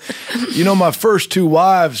de-stress. You know, my first 2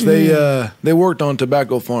 wives, they worked on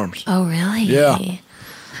tobacco farms. Oh, really? Yeah.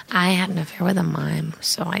 I had an affair with a mime,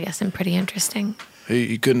 so I guess I'm pretty interesting.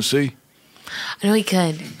 He couldn't see? I know he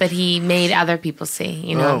could, but he made other people see,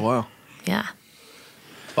 you know? Oh, wow. Yeah.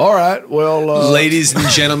 All right, well... Ladies and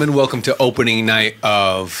gentlemen, welcome to opening night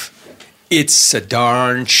of It's a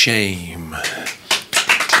Darn Shame.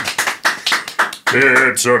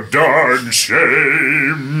 It's a darn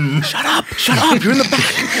shame. Shut up. You're in the back.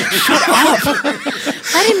 Shut up.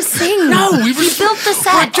 Let him sing. No, we built the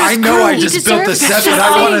set. I know I just built the set, but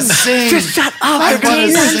I want to sing. Just shut up. Let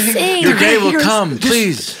Jason sing. Your day will come,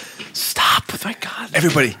 please. Stop. Oh, my God.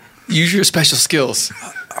 Everybody, use your special skills.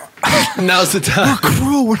 Now's the time. We're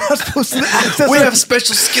crew. We're not supposed to access We it. have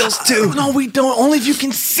special skills too. No, we don't. Only if you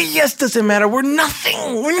can see us doesn't matter. We're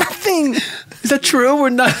nothing. We're nothing. Is that true?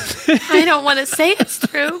 We're not. I don't want to say it's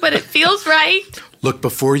true, but it feels right. Look,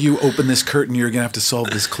 before you open this curtain, you're going to have to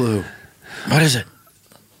solve this clue. What is it?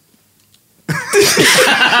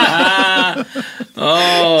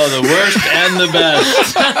 Oh, the worst and the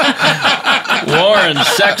best. Warren,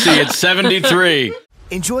 sexy at 73.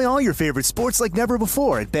 Enjoy all your favorite sports like never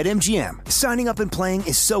before at BetMGM. Signing up and playing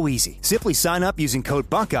is so easy. Simply sign up using code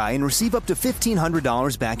Buckeye and receive up to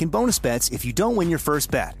 $1,500 back in bonus bets if you don't win your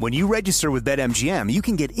first bet. When you register with BetMGM, you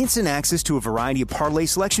can get instant access to a variety of parlay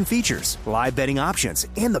selection features, live betting options,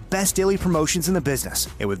 and the best daily promotions in the business.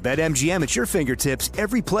 And with BetMGM at your fingertips,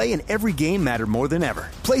 every play and every game matter more than ever.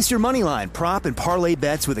 Place your moneyline, prop, and parlay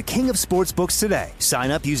bets with the king of sportsbooks today.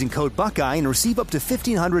 Sign up using code Buckeye and receive up to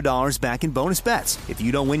 $1,500 back in bonus bets if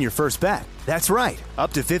you don't win your first bet. That's right,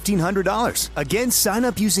 up to $1,500. Again, sign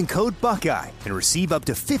up using code Buckeye and receive up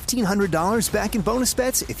to $1,500 back in bonus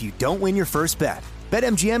bets if you don't win your first bet.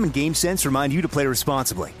 BetMGM and GameSense remind you to play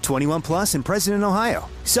responsibly. 21 plus and present in Ohio.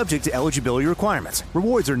 Subject to eligibility requirements.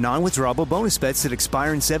 Rewards are non-withdrawable bonus bets that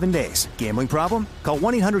expire in 7 days. Gambling problem? Call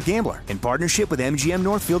 1-800-GAMBLER in partnership with MGM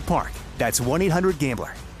Northfield Park. That's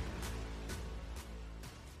 1-800-GAMBLER.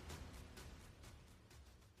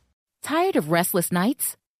 Tired of restless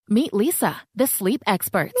nights? Meet Lisa, the sleep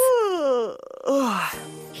experts.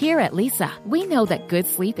 Here at Lisa, we know that good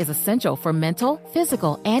sleep is essential for mental,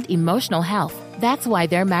 physical, and emotional health. That's why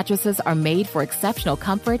their mattresses are made for exceptional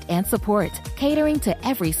comfort and support, catering to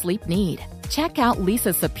every sleep need. Check out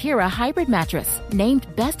Lisa's Sapira Hybrid Mattress,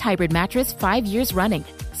 named Best Hybrid Mattress 5 years running.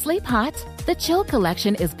 Sleep hot? The Chill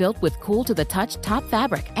Collection is built with cool-to-the-touch top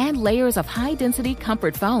fabric and layers of high-density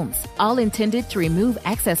comfort foams, all intended to remove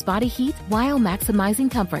excess body heat while maximizing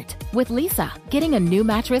comfort. With Lisa, getting a new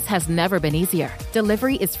mattress has never been easier.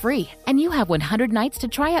 Delivery is free, and you have 100 nights to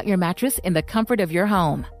try out your mattress in the comfort of your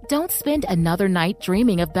home. Don't spend another night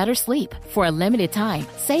dreaming of better sleep. For a limited time,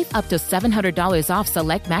 save up to $700 off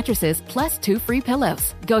select mattresses plus 2 free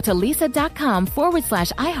pillows. Go to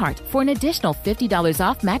leesa.com/iHeart for an additional $50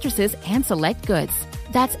 off mattresses and select goods.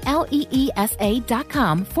 That's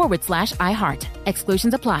LEESA.com/iHeart.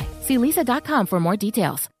 Exclusions apply. See leesa.com for more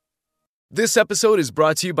details. This episode is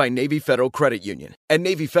brought to you by Navy Federal Credit Union. At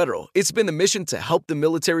Navy Federal, it's been the mission to help the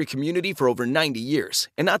military community for over 90 years.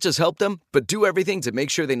 And not just help them, but do everything to make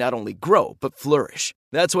sure they not only grow, but flourish.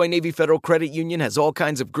 That's why Navy Federal Credit Union has all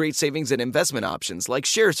kinds of great savings and investment options like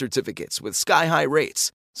share certificates with sky-high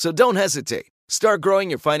rates. So don't hesitate. Start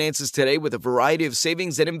growing your finances today with a variety of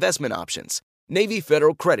savings and investment options. Navy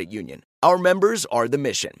Federal Credit Union. Our members are the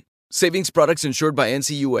mission. Savings products insured by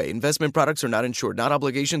NCUA. Investment products are not insured, not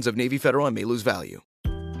obligations of Navy Federal and may lose value.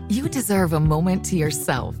 You deserve a moment to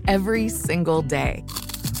yourself every single day.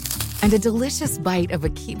 And a delicious bite of a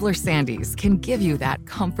Keebler Sandies can give you that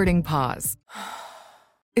comforting pause.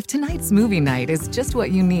 If tonight's movie night is just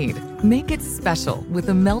what you need, make it special with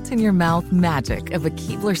the melt-in-your-mouth magic of a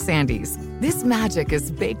Keebler Sandies. This magic is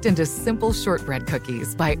baked into simple shortbread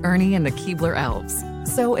cookies by Ernie and the Keebler Elves.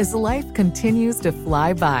 So as life continues to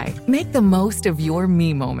fly by, make the most of your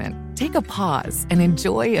me moment. Take a pause and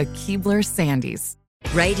enjoy a Keebler Sandies.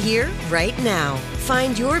 Right here, right now.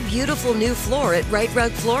 Find your beautiful new floor at Right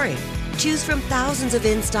Rug Flooring. Choose from thousands of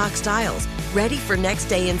in-stock styles, ready for next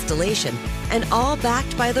day installation, and all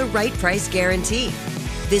backed by the right price guarantee.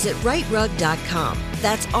 Visit rightrug.com.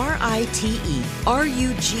 That's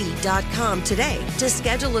RITERUG.com today to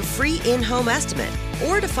schedule a free in-home estimate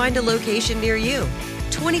or to find a location near you.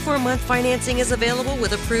 24-month financing is available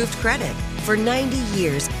with approved credit. For 90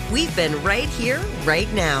 years, we've been right here,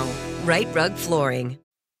 right now. Right Rug Flooring.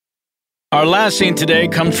 Our last scene today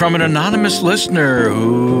comes from an anonymous listener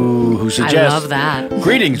who suggests... I love that.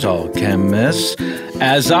 Greetings, alchemists.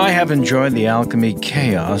 As I have enjoyed the alchemy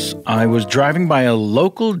chaos, I was driving by a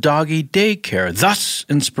local doggy daycare. Thus,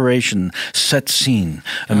 inspiration set scene.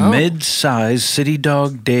 A mid-sized city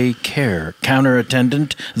dog daycare. Counter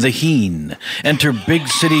attendant, the Heen. Enter big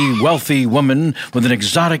city wealthy woman with an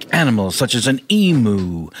exotic animal such as an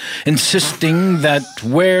emu, insisting that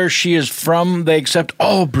where she is from, they accept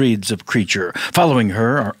all breeds of creature. Following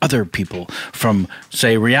her are other people from,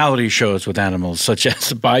 say, reality shows with animals, such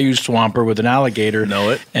as Bayou Swamper with an alligator.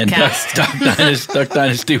 Know it. And Duck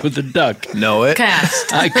Dynasty with a duck. Know it.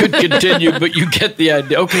 Cast. I could continue, but you get the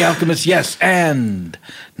idea. Okay, Alchemist, yes, and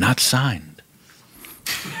not signed.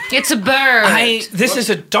 It's a bird. This is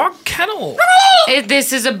a dog kennel.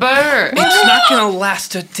 This is a bird. It's not going to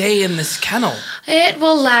last a day in this kennel. It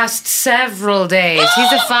will last several days.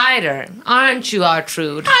 He's a fighter. Aren't you,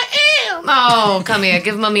 Artrude? I am. Oh, come here.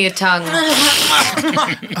 Give Mummy a tongue.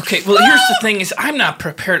 Okay, well, here's the thing is I'm not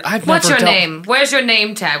prepared. What's your name? Where's your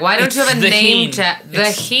name tag? Why don't you have a name tag?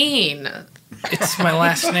 The Heen. It's my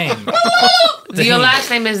last name. Your last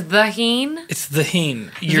name is The Heen? It's The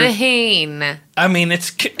Heen. The Heen. I mean,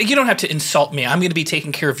 you don't have to insult me. I'm going to be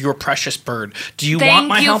taking care of your precious bird. Do you want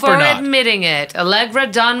my help or not? Thank you for admitting it. Allegra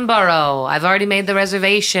Dunborough. I've already made the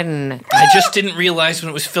reservation. I just didn't realize when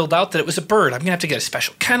it was filled out that it was a bird. I'm going to have to get a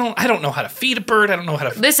special kennel. I don't know how to feed a bird. I don't know how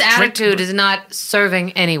to This attitude is not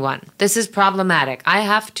serving anyone. This is problematic. I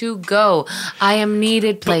have to go. I am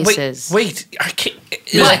needed places. Wait. Can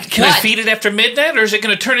I feed it after midnight, or is it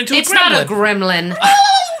going to turn into a gremlin? It's not a gremlin.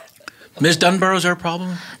 Ms. Dunborough's our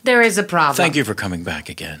problem? There is a problem. Thank you for coming back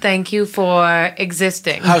again. Thank you for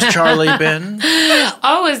existing. How's Charlie been?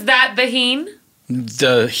 Oh, is that the Heen?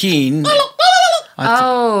 The Heen.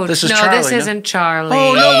 This is Charlie. This isn't Charlie.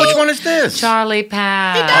 Oh, no, which one is this? Charlie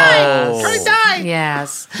passed. He died. Charlie died.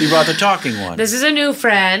 Yes. You brought the talking one. This is a new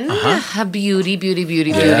friend. A beauty.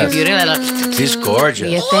 Yes. He's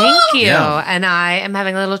gorgeous. Yeah, thank you. Yeah. And I am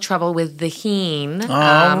having a little trouble with the Heen.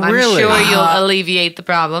 Oh, really? I'm sure you'll alleviate the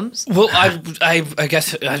problems. Well, I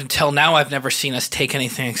guess until now I've never seen us take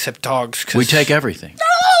anything except dogs. We take everything.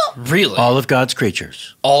 Really? All of God's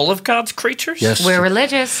creatures. All of God's creatures? Yes. We're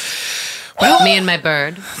religious. Well, me and my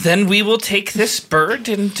bird. Then we will take this bird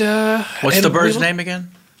and... What's the bird's name again?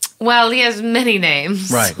 Well, he has many names.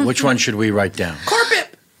 Right. Which one should we write down?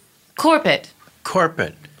 Corpet.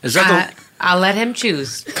 Is that I'll let him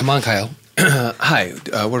choose. Come on, Kyle. Hi.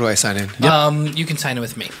 Where do I sign in? Yep. You can sign in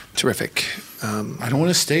with me. Terrific. I don't want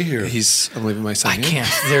to stay here. I'm leaving my sign in. I can't.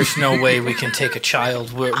 There's no way we can take a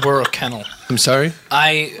child. We're a kennel. I'm sorry?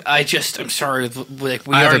 I'm sorry. Like,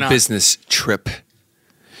 I have a business trip.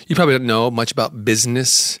 You probably don't know much about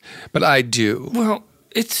business, but I do. Well,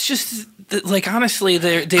 it's just, like, honestly,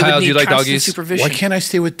 they Kyle, would need do you like constant doggies? supervision. Why can't I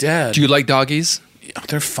stay with Dad? Do you like doggies?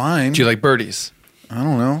 They're fine. Do you like birdies? I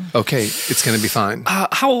don't know. Okay, it's going to be fine.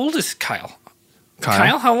 How old is Kyle?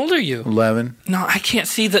 Kyle, how old are you? 11. No, I can't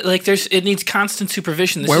see that. Like, it needs constant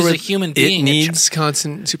supervision. This is a human being. It needs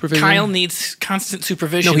constant supervision? Kyle needs constant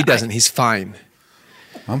supervision. No, he doesn't. He's fine.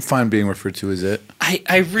 I'm fine being referred to as it.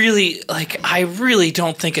 I really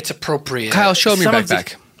don't think it's appropriate. Kyle, show me your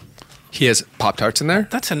backpack. He has Pop-Tarts in there.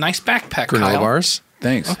 That's a nice backpack, Granola Kyle. bars.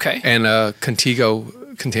 Thanks. Okay. And a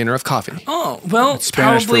Contigo container of coffee. Oh, well, It's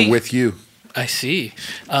Spanish probably, for with you. I see.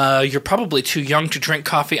 You're probably too young to drink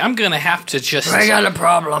coffee. I'm going to have to just... I got a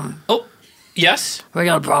problem. Oh, yes? We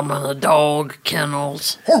got a problem with the dog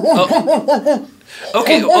kennels.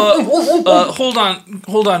 Okay, hold on,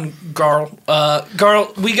 Garl.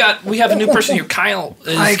 Garl, we have a new person here. Kyle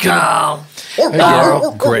is Hi, Kyle. Hey,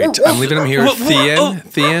 Garl. Great. I'm leaving him here.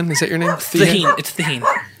 Thien, is that your name? Thien. It's Thien.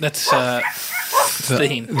 That's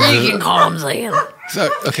Thien. You can call him Thien.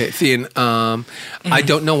 Okay, Thien. I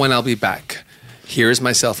don't know when I'll be back. Here's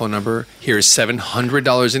my cell phone number. Here's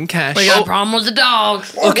 $700 in cash. We got a problem with the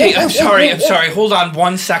dogs. Okay, I'm sorry. Hold on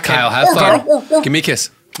 1 second. Kyle, have fun. Give me a kiss.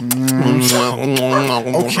 Okay,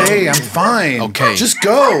 I'm fine. Okay. Just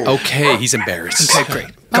go. Okay, he's embarrassed. Okay,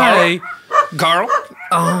 great. Bye. Garl,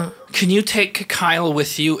 can you take Kyle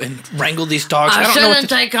with you and wrangle these dogs? I don't know shouldn't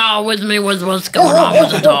take Kyle with me with what's going on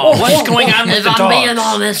with the dogs. What's going on with if the I'm dogs? being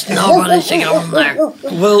honest, nobody should go in there.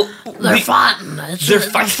 Well, they're fighting. They're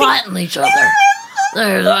fighting each other.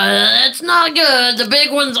 It's not good. The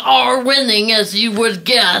big ones are winning, as you would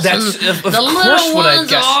guess. That's and of the course little what I'd ones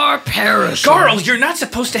guess. are perishing. Garl, you're not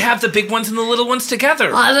supposed to have the big ones and the little ones together.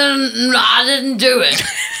 I didn't do it.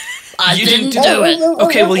 You didn't do it.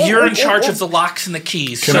 Okay, well, you're in charge of the locks and the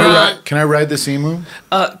keys. Can I ride this emu?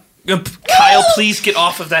 Kyle, please get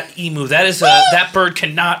off of that emu. That is that bird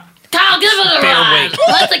cannot. Kyle, give it a bear ride. weight.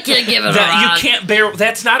 Let the kid give it a That ride. you can't bear.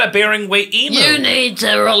 That's not a bearing weight emu. You need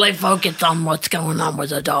to really focus on what's going on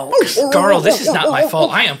with the dogs. Garl, this is not my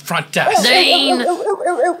fault. I am front desk. Dean,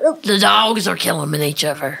 the dogs are killing each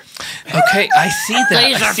other. Okay, I see that.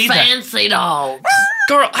 These I are see fancy dogs.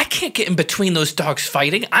 Garl, I can't get in between those dogs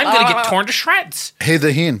fighting. I'm going to get torn to shreds. Hey,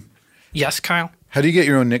 Thien. Yes, Kyle? How do you get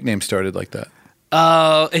your own nickname started like that?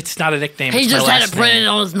 It's not a nickname. He it's just my had last it printed name.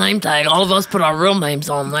 on his name tag. All of us put our real names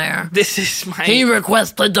on there. This is my... He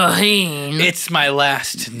requested the Heen. It's my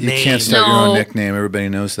last You name. can't start your own nickname. Everybody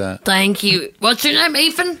knows that. Thank you. What's your name,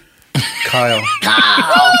 Ethan? Kyle.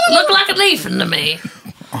 Kyle. Look like an Ethan to me.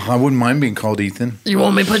 I wouldn't mind being called Ethan. You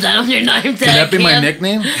want me to put that on your name tag? Can that be my kid?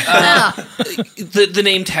 nickname? The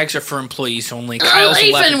name tags are for employees only. Kyle's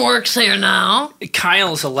Ethan 11. works here now.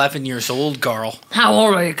 Kyle's 11 years old, Garl. How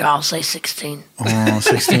old are you, Kyle? Say 16. Oh,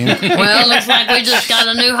 16. Well, looks like we just got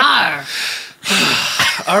a new hire.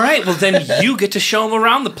 All right, well, then you get to show him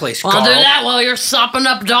around the place, Well, Garl. I'll do that while you're sopping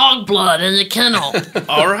up dog blood in the kennel.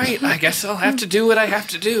 All right, I guess I'll have to do what I have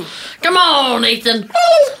to do. Come on, Ethan.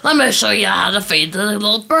 Let me show you how to feed the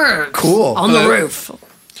little birds. Cool. On the roof.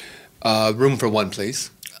 Room for one,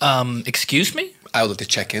 please. Excuse me? I would like to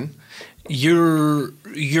check in. You're.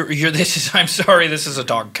 This is. I'm sorry. This is a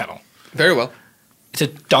dog kennel. Very well. It's a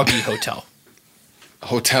doggy hotel.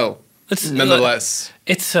 Hotel. It's Nonetheless.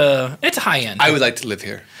 It's high end. I would like to live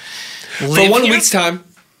here. Live for 1 here? week's time.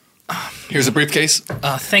 Here's a briefcase.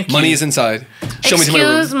 Thank you. Money is inside. Show me to my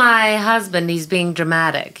room. Excuse my husband, he's being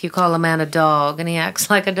dramatic. You call a man a dog, and he acts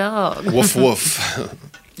like a dog. Woof woof.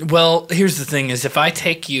 Well, here's the thing: is if I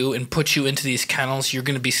take you and put you into these kennels, you're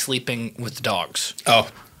going to be sleeping with the dogs. Oh.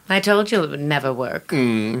 I told you it would never work.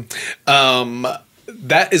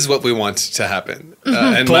 That is what we want to happen.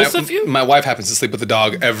 And Both my, of you? My wife happens to sleep with the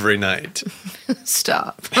dog every night.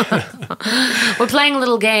 Stop. We're playing a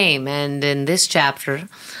little game, and in this chapter,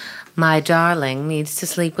 my darling needs to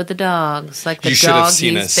sleep with the dogs, like the You should have dog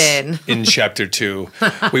seen he's us been. in chapter 2.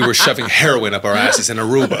 We were shoving heroin up our asses in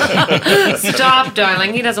Aruba. Stop,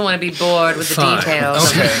 darling. He doesn't want to be bored with the Fine. details.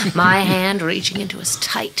 Okay. Of my hand reaching into his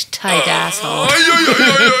tight asshole.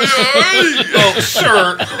 Oh,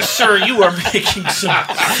 sir, you are making some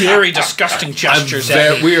very disgusting gestures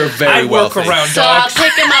at me. We are very I work wealthy. around So I'll dogs.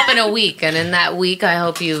 pick him up in a week, and in that week, I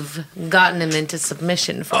hope you've gotten him into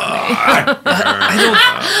submission for me.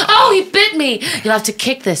 Oh, he bit me! You'll have to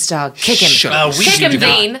kick this dog. Kick him. Kick him,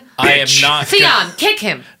 Dean. I am not. Theon, kick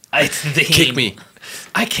him. It's the Kick me.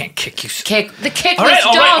 I can't kick you. Kick the kickless All right,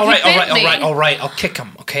 dog. all He right, bit me. all right. I'll kick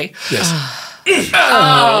him. Okay. Yes.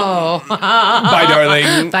 Oh. Bye,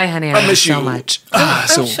 darling. Bye, honey. I I miss so you. much.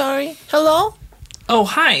 So, I'm sorry. Hello? Oh,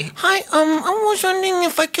 hi. Hi, I was wondering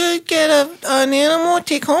if I could get an animal to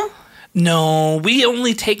take home. No, we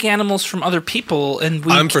only take animals from other people, and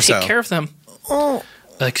we I'm for take sale. care of them. Oh.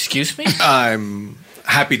 Excuse me? I'm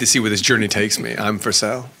happy to see where this journey takes me. I'm for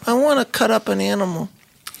sale. I want to cut up an animal.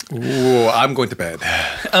 Ooh, I'm going to bed.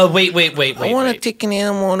 Wait. I want to take an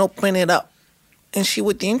animal and open it up and see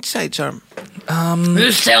what the insides are.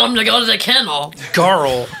 Just tell him to go to the kennel.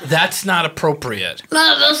 Garl, that's not appropriate.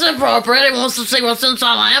 No, that's appropriate. He wants to see what's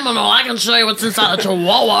inside the animal. I can show you what's inside the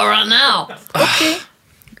chihuahua right now. Okay.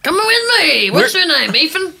 Come with me. What's your name,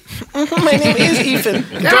 Ethan? My name is Ethan.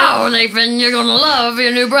 Come on, Ethan. You're going to love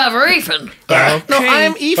your new brother, Ethan. No,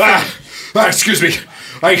 I'm Ethan. Excuse me.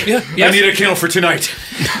 I need a kennel for tonight.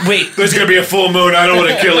 Wait. There's going to be a full moon. I don't want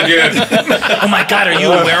to kill again. Oh, my God. Are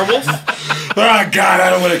you a werewolf? Oh, God. I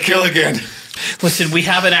don't want to kill again. Listen, we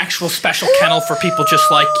have an actual special kennel for people just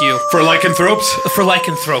like you. For lycanthropes? For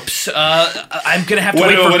lycanthropes. I'm going to have to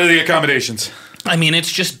wait for... What are the accommodations? I mean,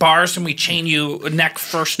 it's just bars, and we chain you neck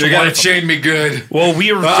first to You got to chain me good. Well,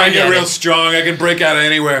 we are... I get real strong. I can break out of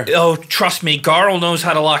anywhere. Oh, trust me. Garl knows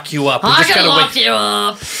how to lock you up. I can lock you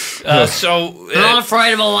up. I'm not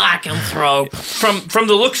afraid of a lycanthrope. From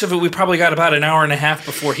the looks of it, we probably got about an hour and a half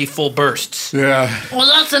before he full bursts. Yeah. Well,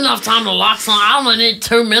 that's enough time to lock someone. I only need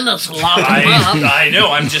 2 minutes to lock him up. I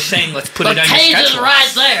know. I'm just saying, let's put it on your The cage is schedule.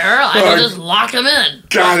 right there. I can just lock him in.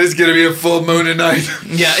 God, it's going to be a full moon tonight.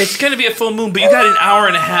 Yeah, it's going to be a full moon, but you got an hour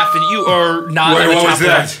and a half, and you are not Wait, on the what top was of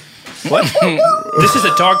that? What? This is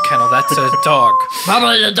a dog kennel. That's a dog.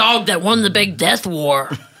 Probably the dog that won the big death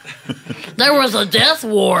war. There was a death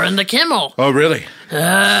war in the kennel. Oh, really?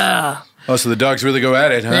 Yeah. Oh, so the dogs really go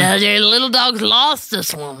at it, huh? Yeah, the little dogs lost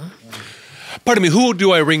this one. Pardon me, who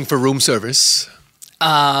do I ring for room service?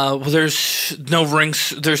 Well, there's no rings.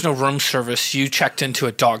 There's no room service. You checked into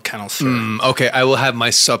a dog kennel, sir. Okay, I will have my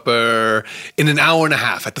supper in an hour and a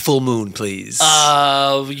half at the full moon, please.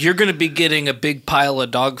 You're going to be getting a big pile of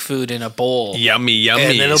dog food in a bowl. Yummy.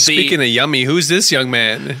 And it'll Speaking of yummy, who's this young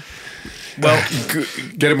man? Well,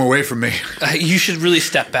 get him away from me. You should really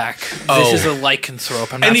step back. This is a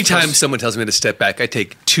lycanthrope. Anytime someone tells me to step back, I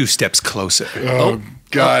take 2 steps closer. Oh,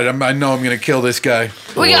 God, I know I'm going to kill this guy.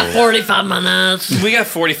 We got 45 minutes. We got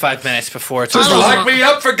 45 minutes before it's Just lock me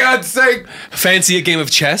up, for God's sake. Fancy a game of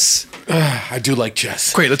chess? I do like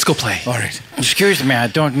chess. Great, let's go play. All right. Excuse me, I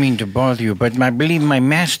don't mean to bother you, but I believe my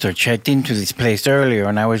master checked into this place earlier,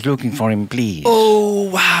 and I was looking for him, please. Oh,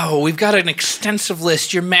 wow. We've got an extensive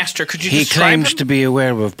list. Your master, could you He describe claims him? to be a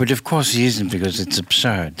werewolf, but of course he isn't because it's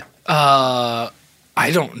absurd. I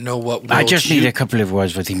don't know what I just need a couple of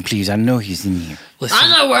words with him, please. I know he's in here.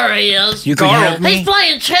 I know where he is. You can help me? He's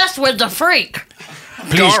playing chess with the freak.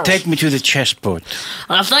 Please take me to the chessboard.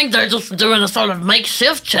 I think they're just doing a sort of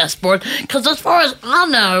makeshift chessboard, because as far as I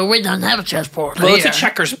know, we don't have a chessboard Well, it's here. a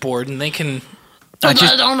checkers board, and they can... But they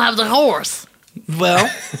don't have the horse. Well,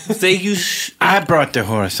 they use... I brought the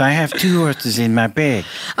horse. I have 2 horses in my bag.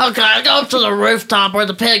 Okay, go up to the rooftop where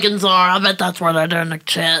the pigeons are. I bet that's where they're doing the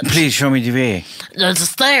chess. Please show me the way. There's the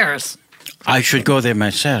stairs. I should go there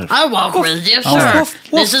myself. I'll walk with you, All sure. right.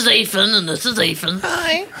 This is Ethan, and this is Ethan.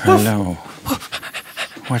 Hi. Hello.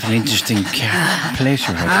 What an interesting place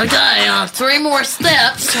you have. Okay, 3 more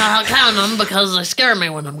steps. I'll count them because they scare me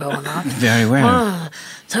when I'm going up. Very well. 1,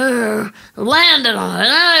 2, landed on it.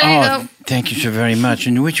 There you go. Thank you so very much.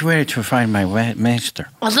 And which way to find my master?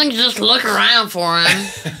 I think you just look around for him.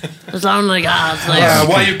 There's only guys there.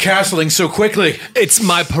 Why are you castling so quickly? It's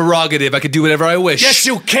my prerogative. I could do whatever I wish. Yes,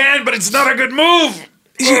 you can, but it's not a good move.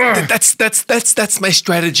 That's my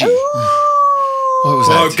strategy. What was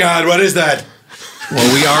that? Oh, God, what is that?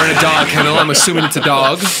 Well, we are in a dog kennel. I'm assuming it's a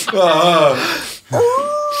dog.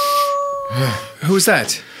 Who's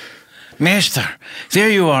that? Master, there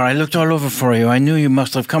you are. I looked all over for you. I knew you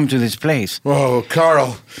must have come to this place. Oh,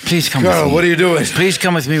 Carl. Please come Carl, with me. what are you doing? Please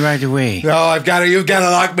come with me right away. No, you've got to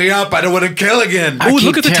lock me up. I don't want to kill again. Oh,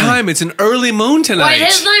 look at the time. It's an early moon tonight. Wait,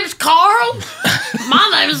 his name's Carl? My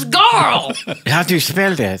name is Garl. How do you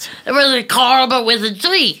spell that? It was Carl, but with a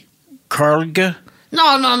G. Carlga?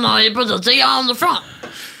 No. You put the G on the front.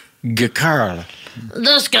 Carl.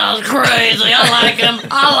 This guy's crazy. I like him.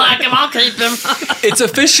 I'll keep him. It's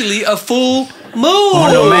officially a full moon. Oh,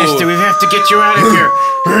 no, Master, we have to get you out of here.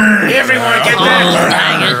 Everyone, get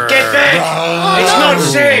back. Get back. It's not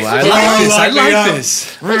safe. I like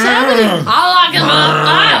this. What's happening? I like him.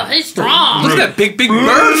 Oh, he's strong. Look at that big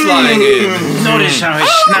bird flying in. Notice how his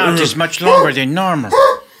snout is much longer than normal.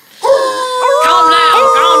 Calm down.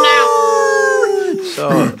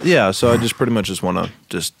 So I just pretty much just want to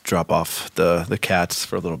just drop off the cats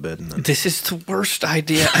for a little bit. And then... This is the worst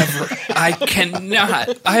idea ever. I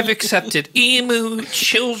cannot. I've accepted emu,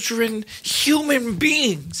 children, human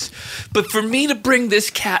beings. But for me to bring this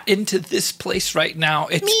cat into this place right now,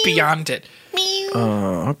 it's beyond it.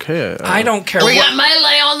 Okay. I don't care We what. got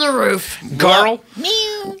melee on the roof. Garl?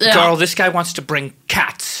 Yeah. Garl, this guy wants to bring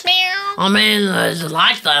cats. I mean, it's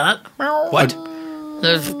like that. What?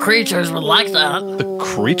 There's creatures would like that. The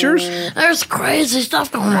creatures? There's crazy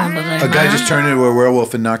stuff going on today. A guy man. just turned into a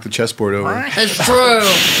werewolf and knocked the chessboard over. It's true.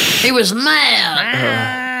 He was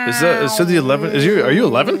mad. Is that the 11? Are you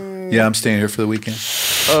 11? Yeah, I'm staying here for the weekend.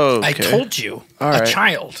 Oh, I told you. All a right.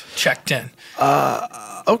 child checked in.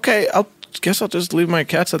 Okay, I guess I'll just leave my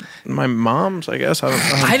cats at my mom's, I guess.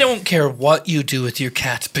 I don't care what you do with your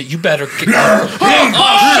cats, but you better get.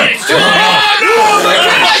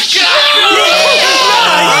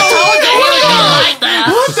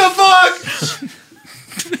 What the fuck?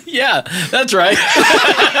 Yeah, that's right.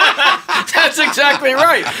 That's exactly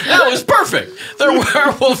right. That was perfect. The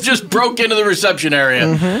werewolf just broke into the reception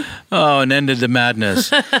area. Oh, and ended the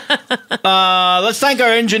madness. Let's thank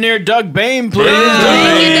our engineer, Doug Bain, please.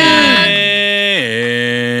 Thank you, Doug.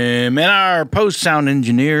 And our post-sound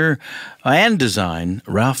engineer and design,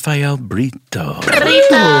 Rafael Brito.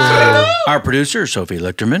 Our producer, Sophie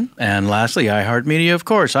Lichterman. And lastly, iHeartMedia, of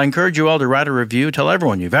course. I encourage you all to write a review, tell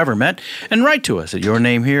everyone you've ever met, and write to us at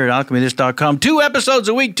yournamehere at alchemythis.com. 2 episodes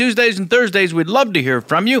a week, Tuesdays and Thursdays. We'd love to hear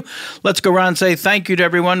from you. Let's go around and say thank you to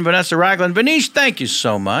everyone. Vanessa Ragland. Vanish, thank you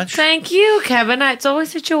so much. Thank you, Kevin. It's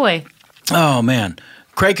always a joy. Oh, man.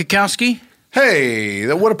 Craig Kukowski.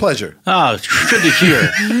 Hey, what a pleasure. Oh, good to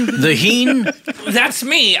hear. The Heen. That's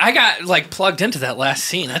me. I got plugged into that last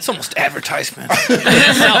scene. That's almost advertisement.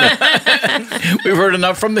 We've heard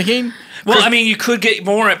enough from the Heen. Well, I mean, you could get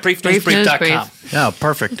more at briefnewsbrief.com. Yeah,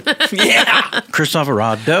 perfect. Yeah. Christopher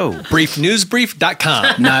Roddo.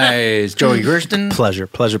 Briefnewsbrief.com. Nice. Joey Gersten. Pleasure.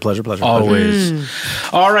 Always.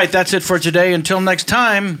 All right, that's it for today. Until next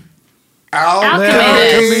time.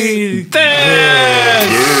 Alchemy.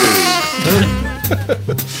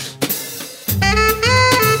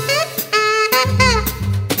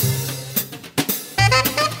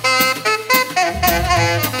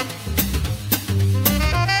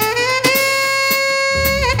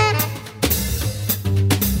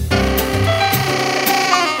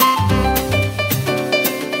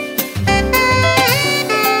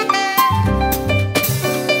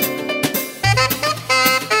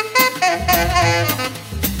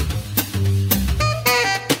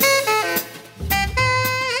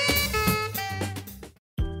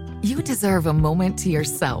 You deserve a moment to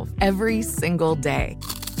yourself every single day.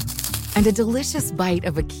 And a delicious bite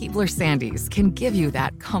of a Keebler Sandies can give you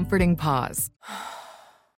that comforting pause.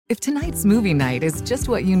 If tonight's movie night is just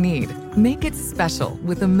what you need, make it special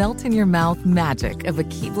with the melt-in-your-mouth magic of a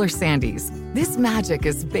Keebler Sandies. This magic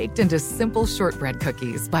is baked into simple shortbread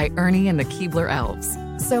cookies by Ernie and the Keebler Elves.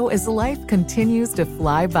 So as life continues to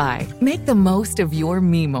fly by, make the most of your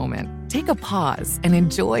me moment. Take a pause and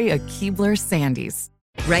enjoy a Keebler Sandies.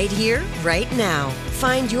 Right here, right now.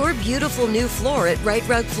 Find your beautiful new floor at Right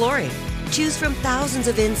Rug Flooring. Choose from thousands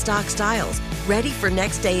of in-stock styles, ready for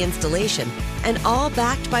next day installation, and all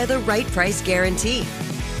backed by the right price guarantee.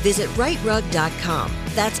 Visit rightrug.com.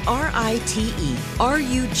 That's RITERUG.com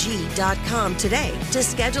today to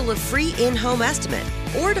schedule a free in-home estimate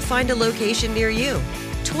or to find a location near you.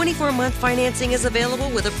 24-month financing is available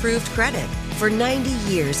with approved credit. For 90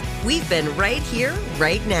 years, we've been right here,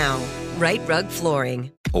 right now. Right Rug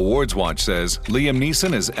Flooring. Awards Watch says Liam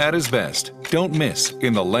Neeson is at his best. Don't miss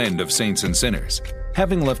In the Land of Saints and Sinners.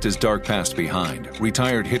 Having left his dark past behind,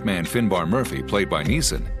 retired hitman Finbar Murphy, played by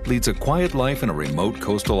Neeson, leads a quiet life in a remote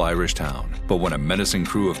coastal Irish town. But when a menacing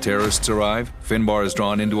crew of terrorists arrive, Finbar is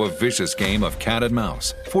drawn into a vicious game of cat and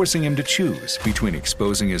mouse, forcing him to choose between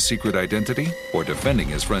exposing his secret identity or defending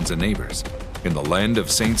his friends and neighbors. In the Land of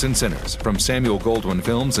Saints and Sinners, from Samuel Goldwyn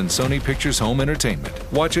Films and Sony Pictures Home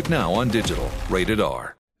Entertainment. Watch it now on digital. Rated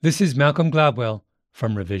R. This is Malcolm Gladwell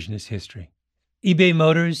from Revisionist History. eBay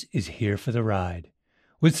Motors is here for the ride.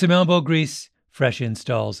 With some elbow grease, fresh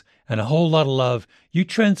installs, and a whole lot of love, you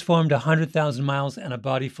transformed 100,000 miles and a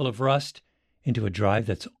body full of rust into a drive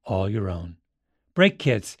that's all your own. Brake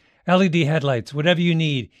kits, LED headlights, whatever you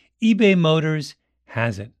need, eBay Motors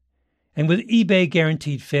has it. And with eBay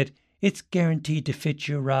Guaranteed Fit, it's guaranteed to fit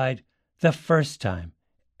your ride the first time,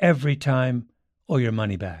 every time, or your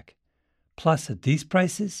money back. Plus, at these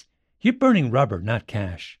prices, you're burning rubber, not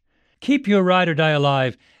cash. Keep your ride or die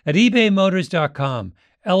alive at ebaymotors.com.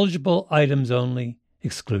 Eligible items only.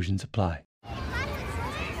 Exclusions apply.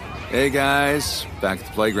 Hey, guys. Back at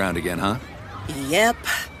the playground again, huh? Yep.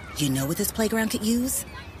 You know what this playground could use?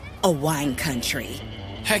 A wine country.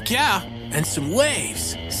 Heck yeah, and some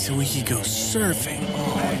waves, so we could go surfing.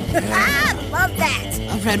 Ah, love that.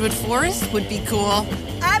 A redwood forest would be cool.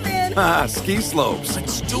 I'm in. weekend? Ski slopes.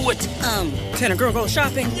 Let's do it. Can a girl go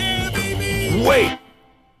shopping? Yeah, baby. Wait.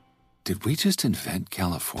 Did we just invent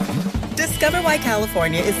California? Discover why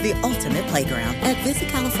California is the ultimate playground at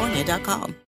visitcalifornia.com.